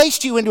 I've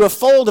placed you into a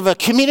fold of a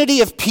community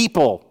of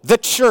people, the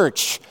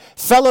church,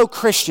 fellow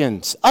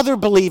Christians, other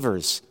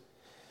believers,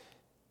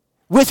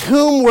 with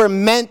whom we're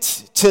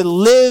meant to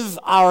live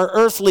our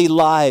earthly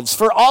lives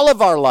for all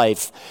of our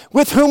life,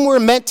 with whom we're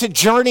meant to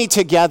journey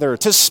together,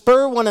 to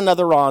spur one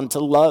another on to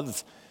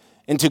love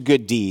and to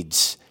good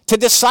deeds, to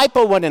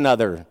disciple one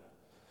another,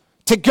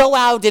 to go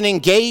out and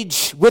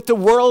engage with the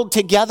world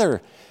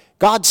together.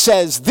 God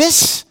says,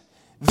 this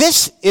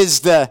is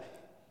the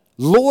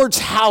Lord's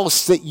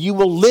house that you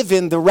will live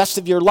in the rest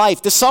of your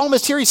life. The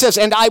psalmist here, he says,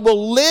 and I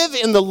will live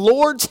in the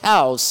Lord's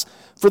house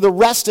for the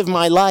rest of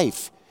my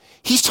life.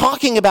 He's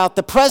talking about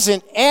the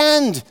present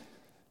and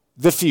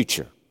the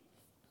future.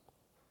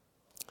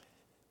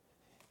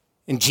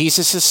 And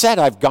Jesus has said,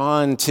 I've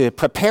gone to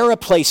prepare a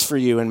place for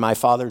you in my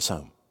Father's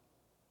home.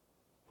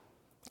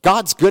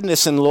 God's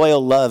goodness and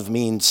loyal love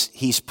means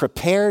he's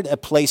prepared a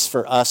place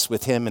for us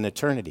with him in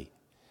eternity.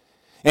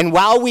 And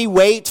while we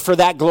wait for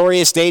that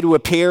glorious day to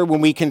appear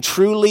when we can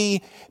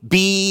truly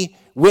be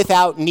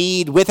without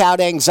need, without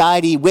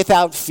anxiety,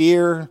 without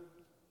fear,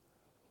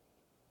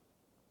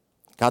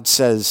 God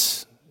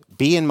says,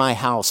 be in my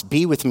house,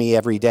 be with me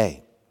every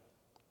day.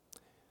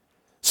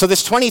 So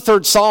this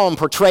 23rd Psalm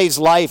portrays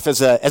life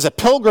as a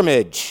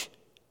pilgrimage,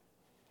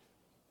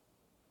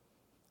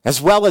 as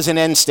well as an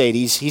end state.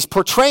 He's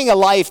portraying a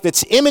life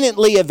that's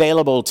imminently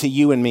available to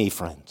you and me,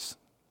 friends.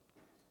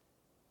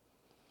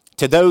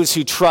 To those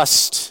who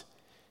trust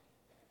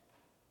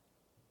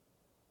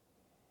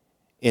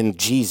in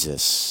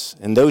Jesus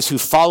and those who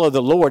follow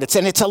the Lord. It's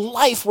a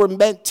life we're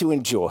meant to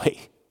enjoy.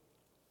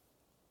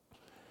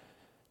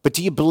 But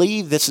do you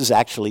believe this is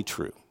actually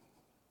true?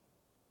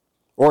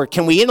 Or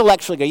can we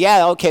intellectually go,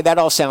 yeah, okay, that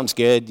all sounds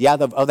good. Yeah,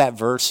 that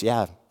verse,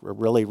 yeah, it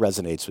really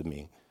resonates with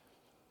me.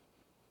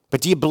 But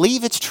do you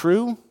believe it's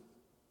true?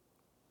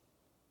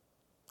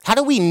 How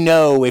do we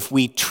know if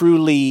we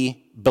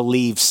truly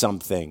believe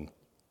something?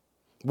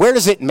 Where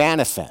does it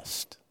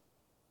manifest?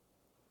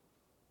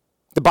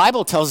 The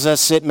Bible tells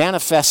us it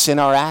manifests in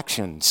our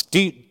actions.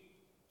 I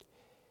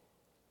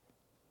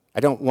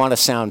don't want to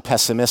sound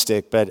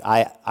pessimistic, but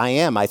I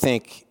am. I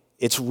think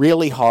it's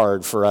really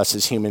hard for us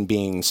as human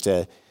beings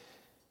to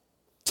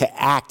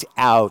act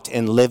out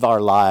and live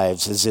our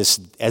lives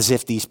as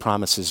if these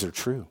promises are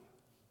true.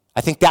 I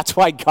think that's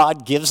why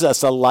God gives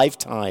us a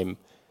lifetime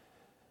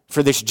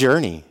for this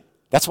journey.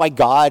 That's why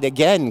God,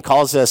 again,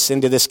 calls us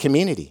into this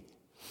community.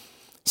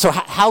 So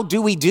how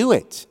do we do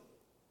it?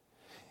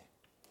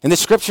 And the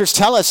scriptures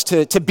tell us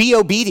to be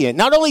obedient,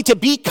 not only to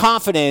be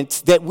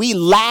confident that we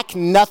lack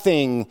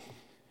nothing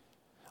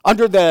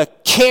under the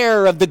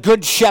care of the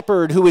good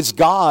shepherd who is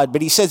God,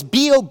 but he says,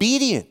 be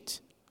obedient.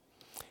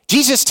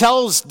 Jesus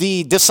tells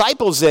the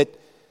disciples that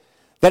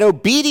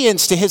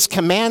obedience to his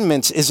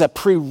commandments is a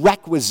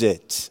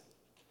prerequisite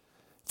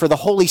for the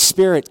Holy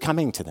Spirit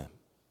coming to them.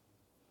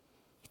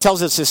 He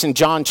tells us this in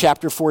John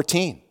chapter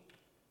 14. He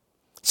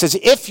says,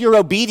 if you're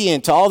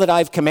obedient to all that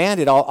I've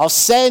commanded, I'll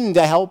send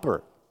a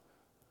helper.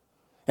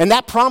 And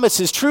that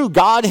promise is true.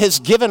 God has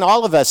given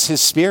all of us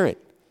his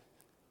Spirit.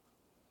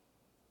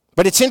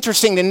 But it's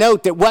interesting to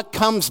note that what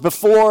comes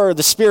before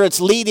the Spirit's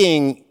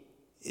leading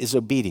is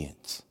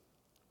obedience.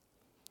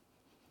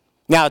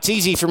 Now, it's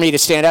easy for me to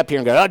stand up here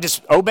and go, oh,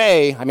 just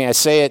obey. I mean, I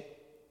say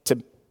it to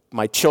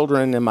my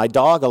children and my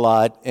dog a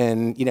lot,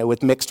 and,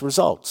 with mixed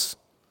results.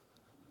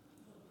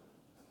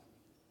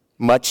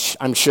 Much,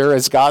 I'm sure,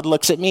 as God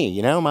looks at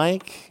me,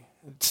 Mike,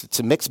 it's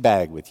a mixed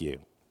bag with you.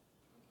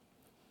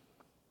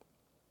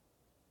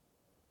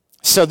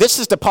 So this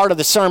is the part of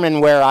the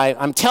sermon where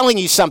I'm telling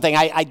you something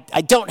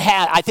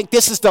I think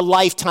this is the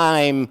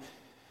lifetime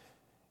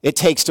it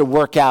takes to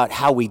work out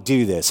how we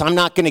do this. I'm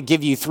not going to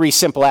give you 3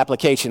 simple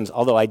applications,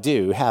 although I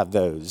do have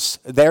those.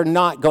 They're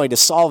not going to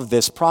solve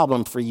this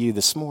problem for you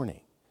this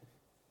morning.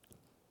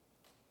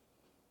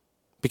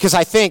 Because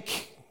I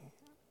think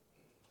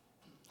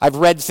I've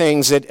read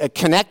things that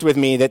connect with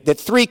me, that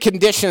 3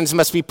 conditions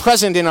must be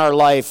present in our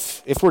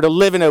life if we're to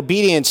live in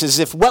obedience, is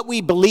if what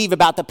we believe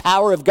about the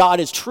power of God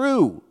is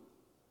true.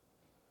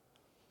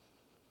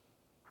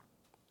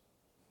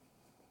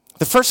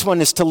 The first one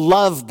is to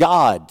love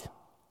God.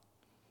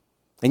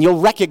 And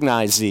you'll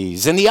recognize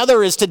these. And the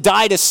other is to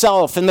die to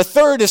self. And the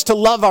third is to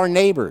love our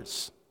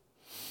neighbors.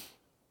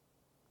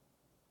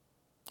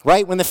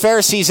 Right? When the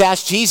Pharisees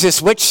asked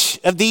Jesus, which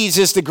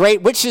is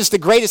the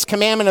greatest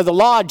commandment of the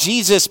law,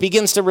 Jesus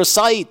begins to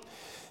recite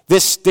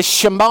this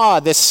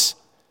Shema, this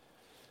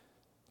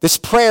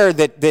prayer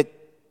that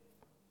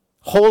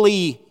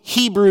holy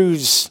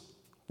Hebrews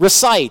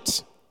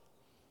recite.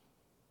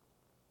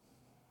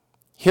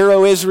 Hear,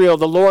 O Israel,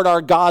 the Lord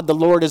our God, the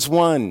Lord is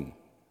one.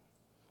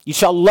 You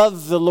shall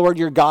love the Lord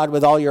your God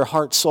with all your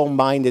heart, soul,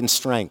 mind, and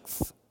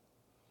strength.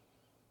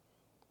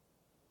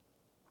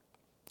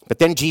 But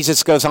then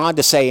Jesus goes on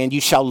to say, and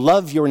you shall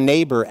love your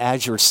neighbor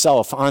as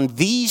yourself. On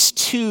these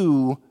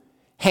 2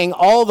 hang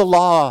all the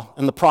law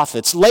and the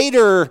prophets.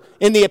 Later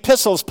in the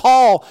epistles,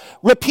 Paul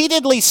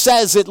repeatedly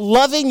says that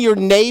loving your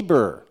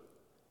neighbor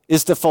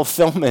is the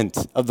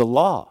fulfillment of the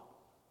law.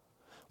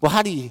 Well,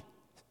 how do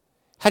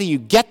you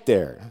get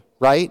there,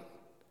 right?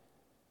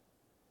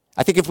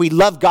 I think if we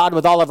love God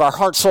with all of our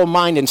heart, soul,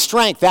 mind, and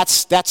strength,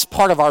 that's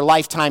part of our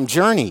lifetime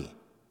journey.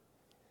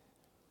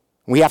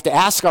 We have to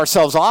ask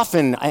ourselves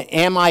often,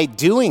 am I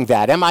doing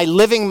that? Am I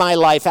living my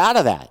life out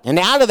of that? And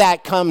out of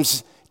that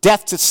comes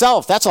death to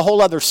self. That's a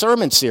whole other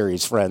sermon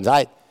series, friends.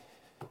 I'm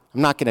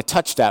not going to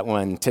touch that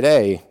one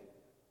today.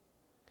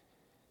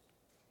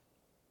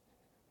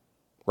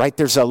 Right?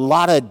 There's a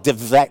lot of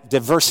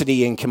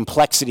diversity and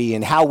complexity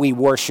in how we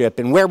worship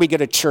and where we go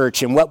to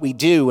church and what we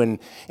do, and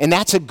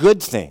that's a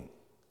good thing.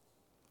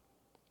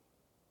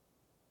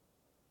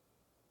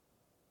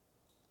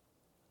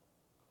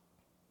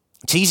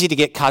 It's easy to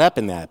get caught up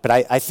in that, but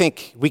I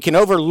think we can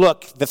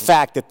overlook the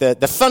fact that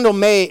the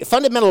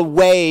fundamental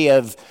way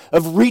of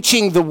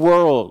reaching the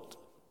world,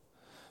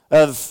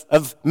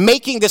 of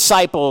making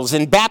disciples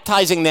and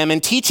baptizing them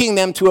and teaching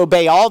them to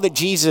obey all that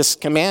Jesus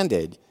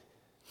commanded,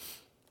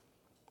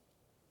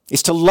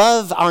 is to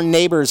love our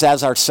neighbors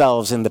as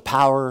ourselves in the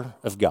power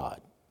of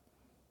God.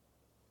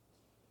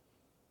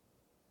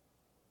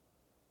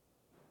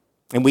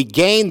 And we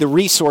gain the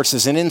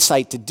resources and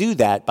insight to do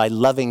that by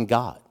loving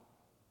God.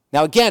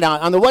 Now again,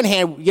 on the one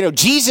hand,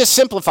 Jesus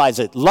simplifies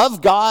it.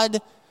 Love God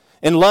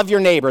and love your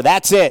neighbor.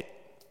 That's it.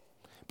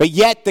 But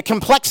yet the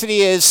complexity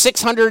is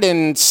 600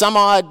 and some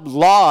odd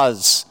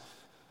laws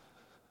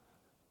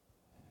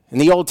in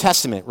the Old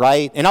Testament,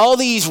 right? And all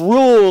these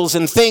rules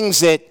and things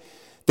that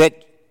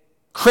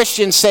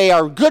Christians say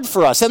are good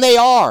for us, and they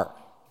are.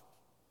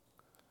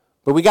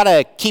 But we got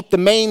to keep the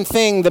main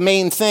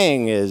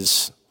thing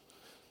is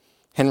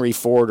Henry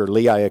Ford or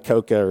Lee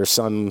Iacocca or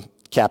some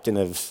captain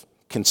of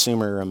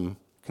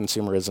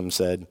consumerism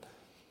said.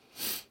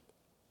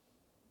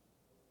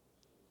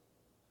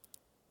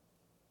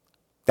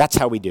 That's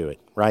how we do it,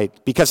 right?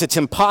 Because it's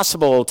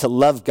impossible to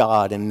love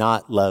God and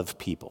not love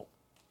people.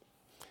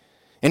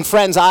 And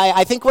friends,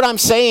 I think what I'm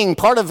saying,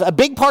 a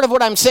big part of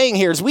what I'm saying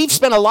here is we've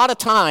spent a lot of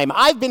time,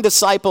 I've been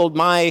discipled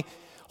my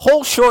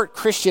whole short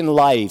Christian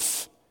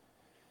life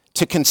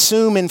to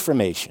consume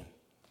information.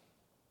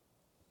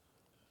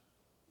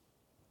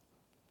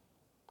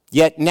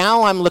 Yet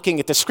now I'm looking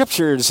at the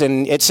scriptures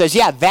and it says,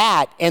 yeah,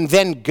 that, and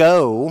then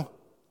go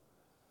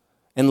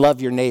and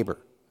love your neighbor.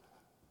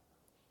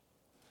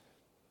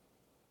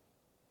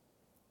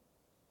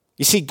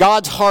 You see,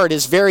 God's heart,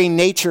 his very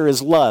nature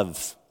is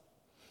love.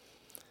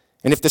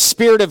 And if the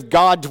Spirit of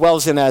God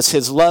dwells in us,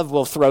 his love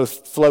will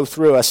flow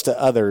through us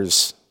to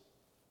others.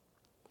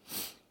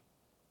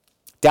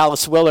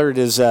 Dallas Willard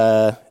is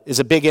a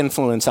big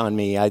influence on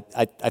me. I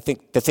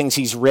think the things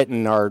he's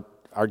written are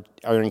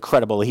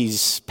incredible.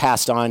 He's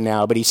passed on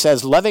now, but he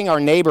says, loving our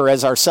neighbor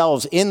as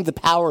ourselves in the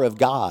power of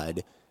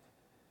God,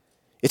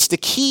 it's the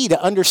key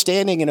to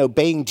understanding and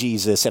obeying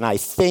Jesus, and I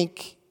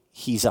think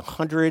he's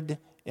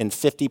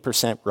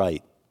 150%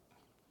 right.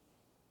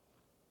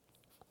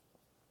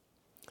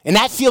 And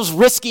that feels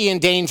risky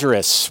and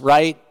dangerous,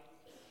 right?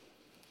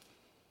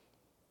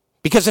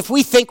 Because if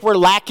we think we're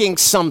lacking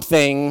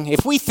something,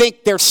 if we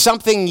think there's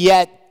something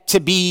yet to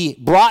be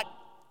brought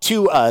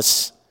to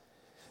us,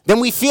 then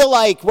we feel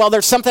like, well,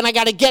 there's something I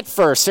got to get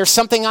first. There's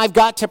something I've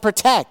got to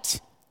protect.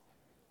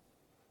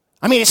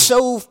 I mean, it's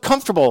so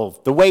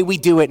comfortable the way we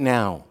do it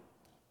now.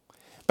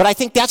 But I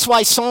think that's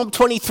why Psalm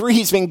 23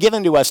 has been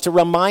given to us, to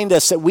remind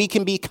us that we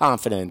can be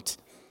confident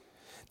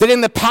that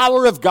in the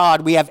power of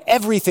God, we have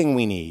everything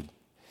we need.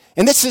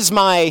 And this is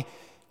my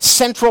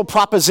central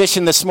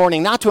proposition this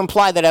morning, not to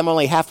imply that I'm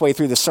only halfway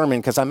through the sermon,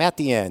 because I'm at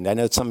the end. I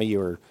know some of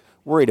you are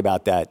worried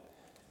about that.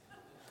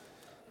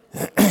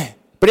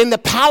 But in the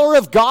power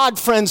of God,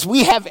 friends,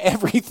 we have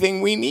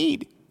everything we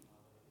need.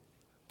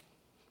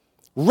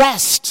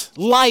 Rest,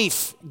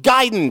 life,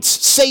 guidance,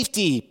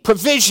 safety,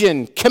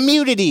 provision,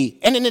 community,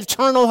 and an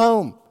eternal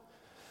home.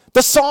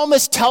 The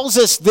psalmist tells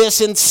us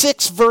this in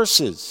 6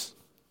 verses.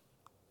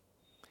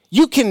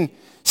 You can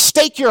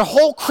stake your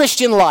whole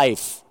Christian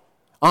life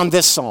on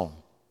this psalm.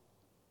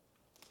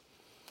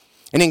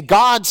 And in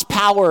God's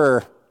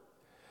power,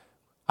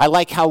 I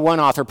like how one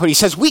author put it. He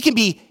says, we can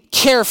be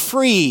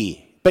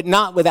carefree, but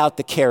not without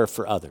the care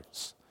for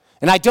others.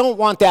 And I don't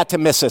want that to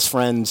miss us,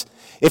 friends.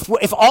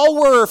 If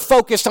all we're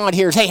focused on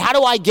here is, hey, how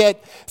do I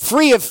get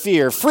free of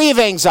fear, free of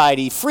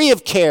anxiety, free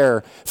of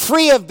care,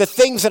 free of the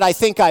things that I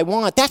think I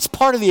want, that's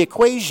part of the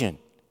equation.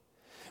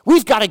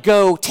 We've got to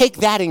go take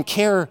that and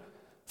care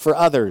for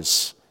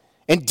others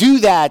and do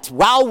that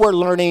while we're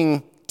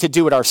learning to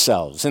do it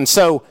ourselves. And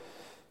so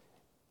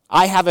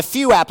I have a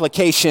few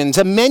applications,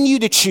 a menu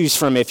to choose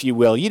from, if you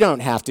will. You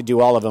don't have to do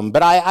all of them.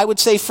 But I would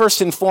say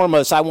first and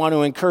foremost, I want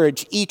to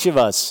encourage each of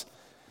us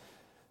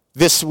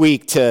this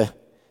week to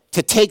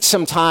take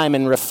some time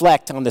and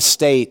reflect on the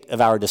state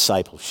of our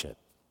discipleship.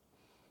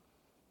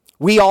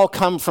 We all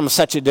come from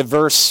such a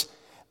diverse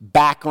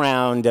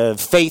background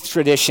of faith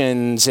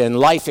traditions and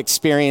life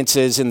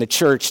experiences in the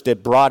church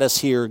that brought us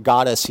here,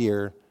 got us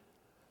here.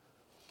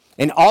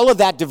 And all of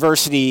that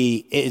diversity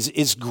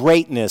is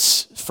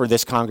greatness for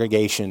this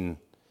congregation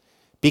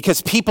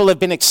because people have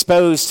been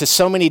exposed to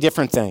so many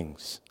different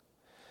things.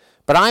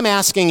 But I'm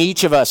asking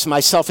each of us,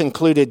 myself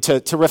included,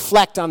 to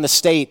reflect on the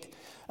state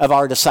of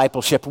our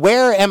discipleship.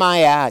 Where am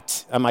I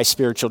at on my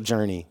spiritual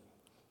journey?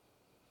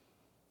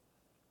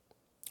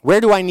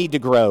 Where do I need to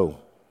grow?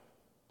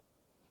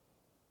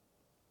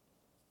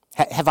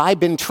 Have I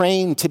been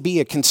trained to be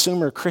a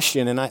consumer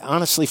Christian? And I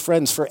honestly,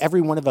 friends, for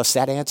every one of us,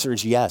 that answer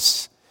is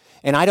yes.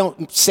 And I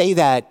don't say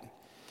that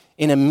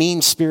in a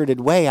mean-spirited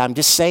way. I'm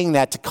just saying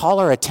that to call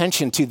our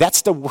attention to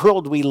that's the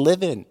world we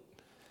live in.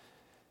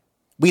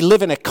 We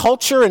live in a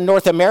culture in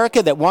North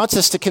America that wants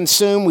us to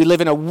consume. We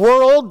live in a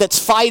world that's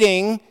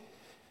fighting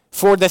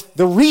for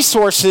the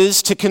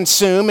resources to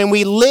consume. And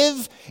we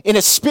live in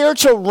a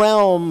spiritual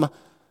realm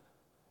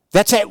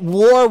that's at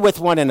war with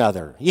one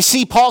another. You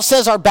see, Paul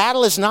says our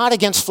battle is not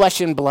against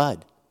flesh and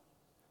blood.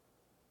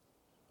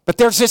 But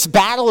there's this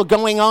battle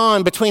going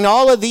on between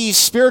all of these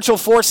spiritual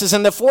forces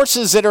and the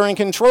forces that are in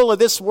control of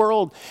this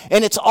world,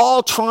 and it's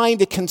all trying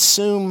to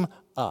consume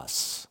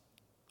us.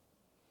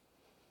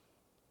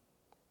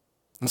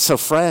 And so,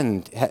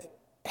 friend,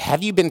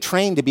 have you been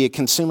trained to be a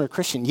consumer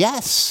Christian?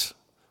 Yes.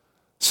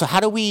 So how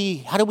do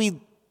we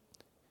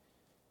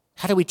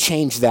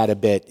change that a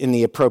bit in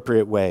the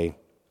appropriate way?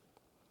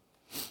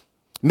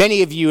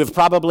 Many of you have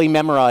probably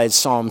memorized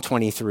Psalm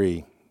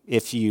 23,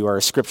 if you are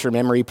a scripture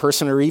memory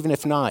person, or even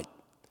if not.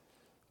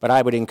 But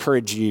I would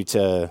encourage you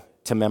to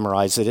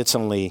memorize it. It's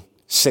only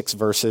 6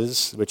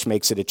 verses, which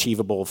makes it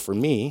achievable for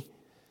me.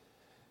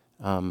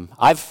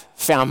 I've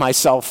found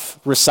myself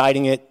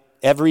reciting it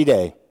every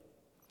day.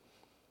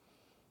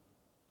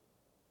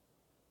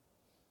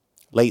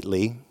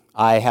 Lately,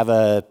 I have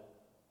a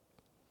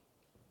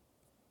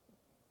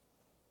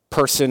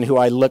person who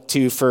I look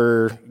to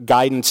for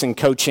guidance and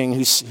coaching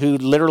who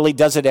literally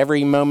does it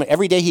every moment,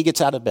 every day he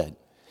gets out of bed.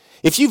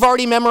 If you've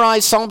already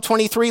memorized Psalm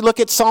 23, look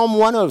at Psalm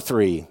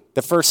 103,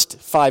 the first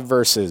 5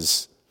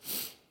 verses.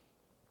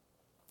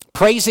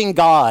 Praising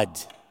God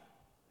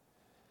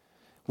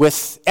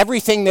with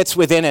everything that's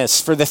within us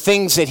for the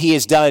things that he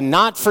has done,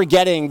 not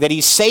forgetting that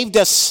he saved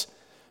us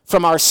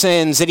from our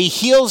sins, that he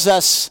heals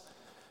us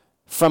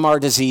from our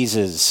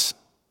diseases,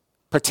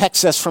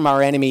 protects us from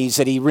our enemies,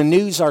 that he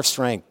renews our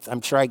strength.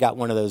 I'm sure I got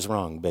one of those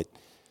wrong, but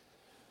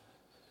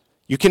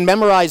you can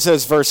memorize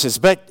those verses.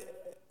 But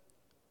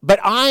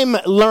I'm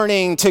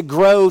learning to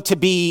grow to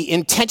be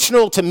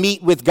intentional to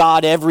meet with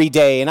God every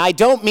day. And I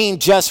don't mean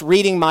just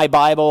reading my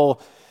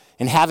Bible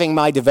and having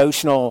my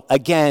devotional.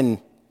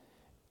 Again,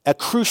 a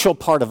crucial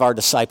part of our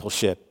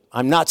discipleship.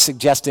 I'm not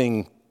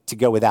suggesting to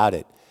go without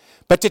it.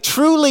 But to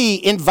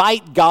truly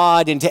invite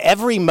God into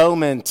every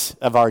moment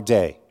of our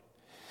day.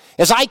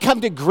 As I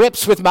come to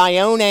grips with my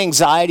own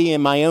anxiety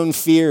and my own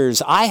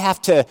fears, I have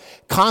to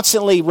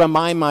constantly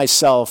remind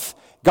myself,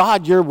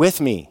 God, you're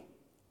with me.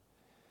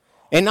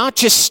 And not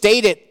just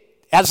state it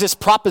as this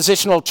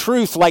propositional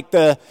truth like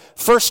the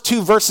first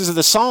 2 verses of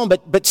the psalm,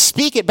 but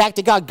speak it back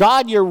to God.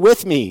 God, you're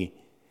with me.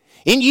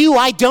 In you,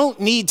 I don't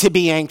need to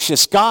be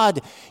anxious. God,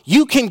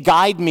 you can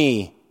guide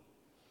me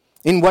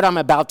in what I'm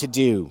about to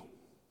do.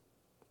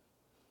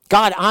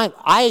 God,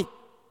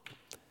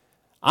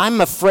 I'm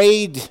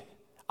afraid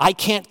I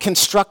can't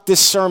construct this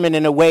sermon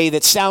in a way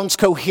that sounds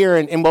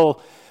coherent and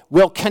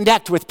will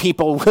connect with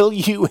people. Will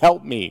you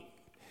help me?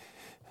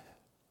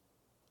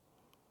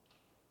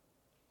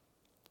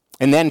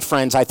 And then,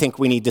 friends, I think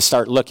we need to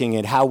start looking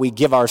at how we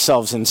give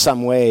ourselves in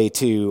some way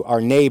to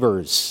our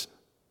neighbors.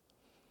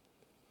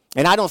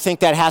 And I don't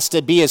think that has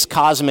to be as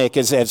cosmic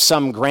as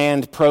some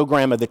grand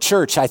program of the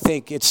church. I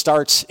think it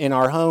starts in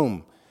our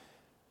home.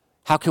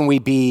 How can we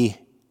be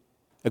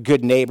a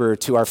good neighbor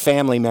to our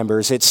family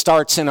members? It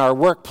starts in our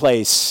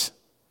workplace.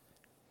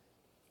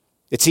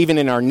 It's even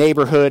in our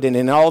neighborhood and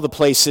in all the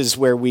places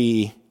where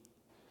we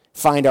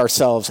find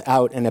ourselves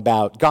out and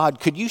about. God,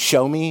 could you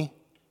show me?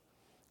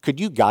 Could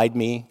you guide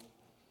me?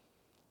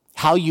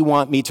 How you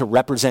want me to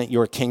represent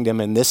your kingdom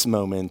in this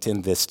moment,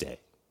 in this day.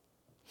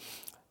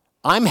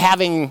 I'm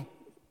having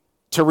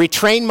to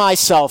retrain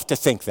myself to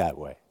think that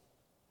way.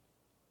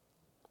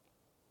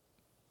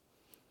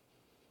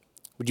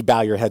 Would you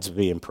bow your heads with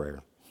me in prayer?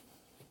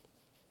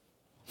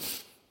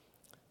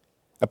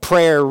 A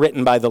prayer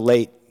written by the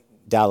late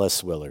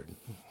Dallas Willard.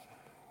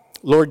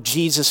 Lord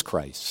Jesus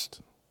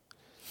Christ,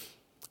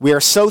 we are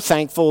so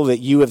thankful that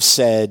you have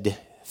said,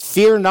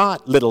 "Fear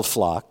not, little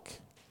flock,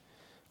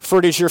 for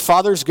it is your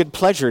Father's good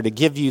pleasure to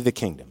give you the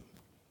kingdom."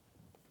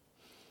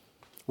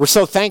 We're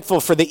so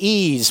thankful for the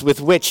ease with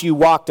which you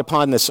walked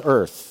upon this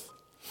earth,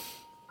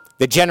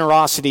 the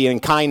generosity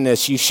and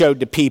kindness you showed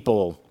to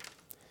people,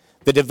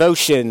 the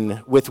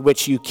devotion with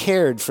which you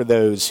cared for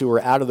those who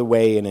were out of the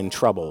way and in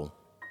trouble,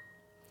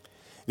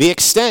 the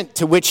extent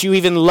to which you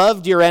even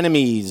loved your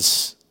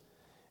enemies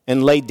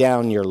and laid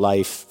down your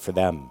life for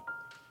them.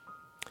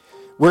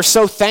 We're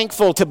so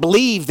thankful to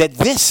believe that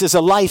this is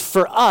a life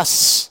for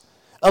us,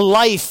 a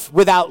life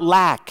without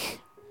lack,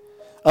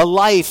 a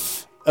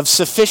life of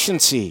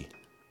sufficiency.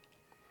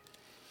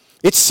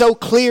 It's so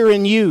clear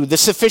in you, the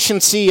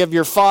sufficiency of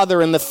your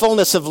Father and the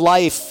fullness of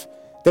life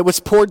that was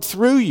poured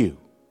through you.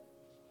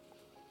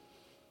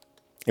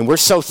 And we're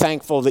so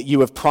thankful that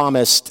you have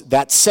promised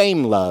that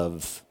same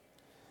love,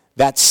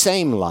 that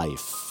same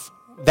life,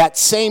 that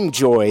same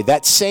joy,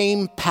 that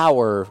same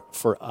power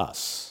for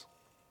us.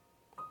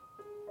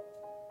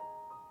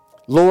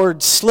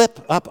 Lord,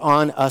 slip up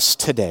on us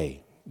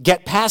today.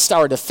 Get past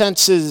our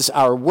defenses,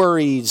 our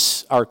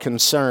worries, our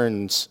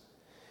concerns.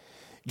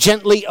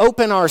 Gently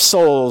open our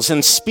souls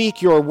and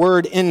speak your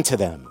word into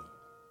them.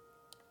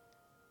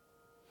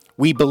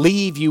 We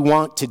believe you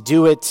want to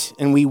do it,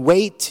 and we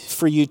wait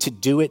for you to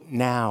do it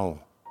now.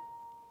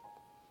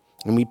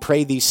 And we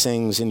pray these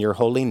things in your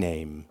holy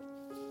name.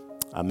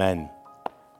 Amen.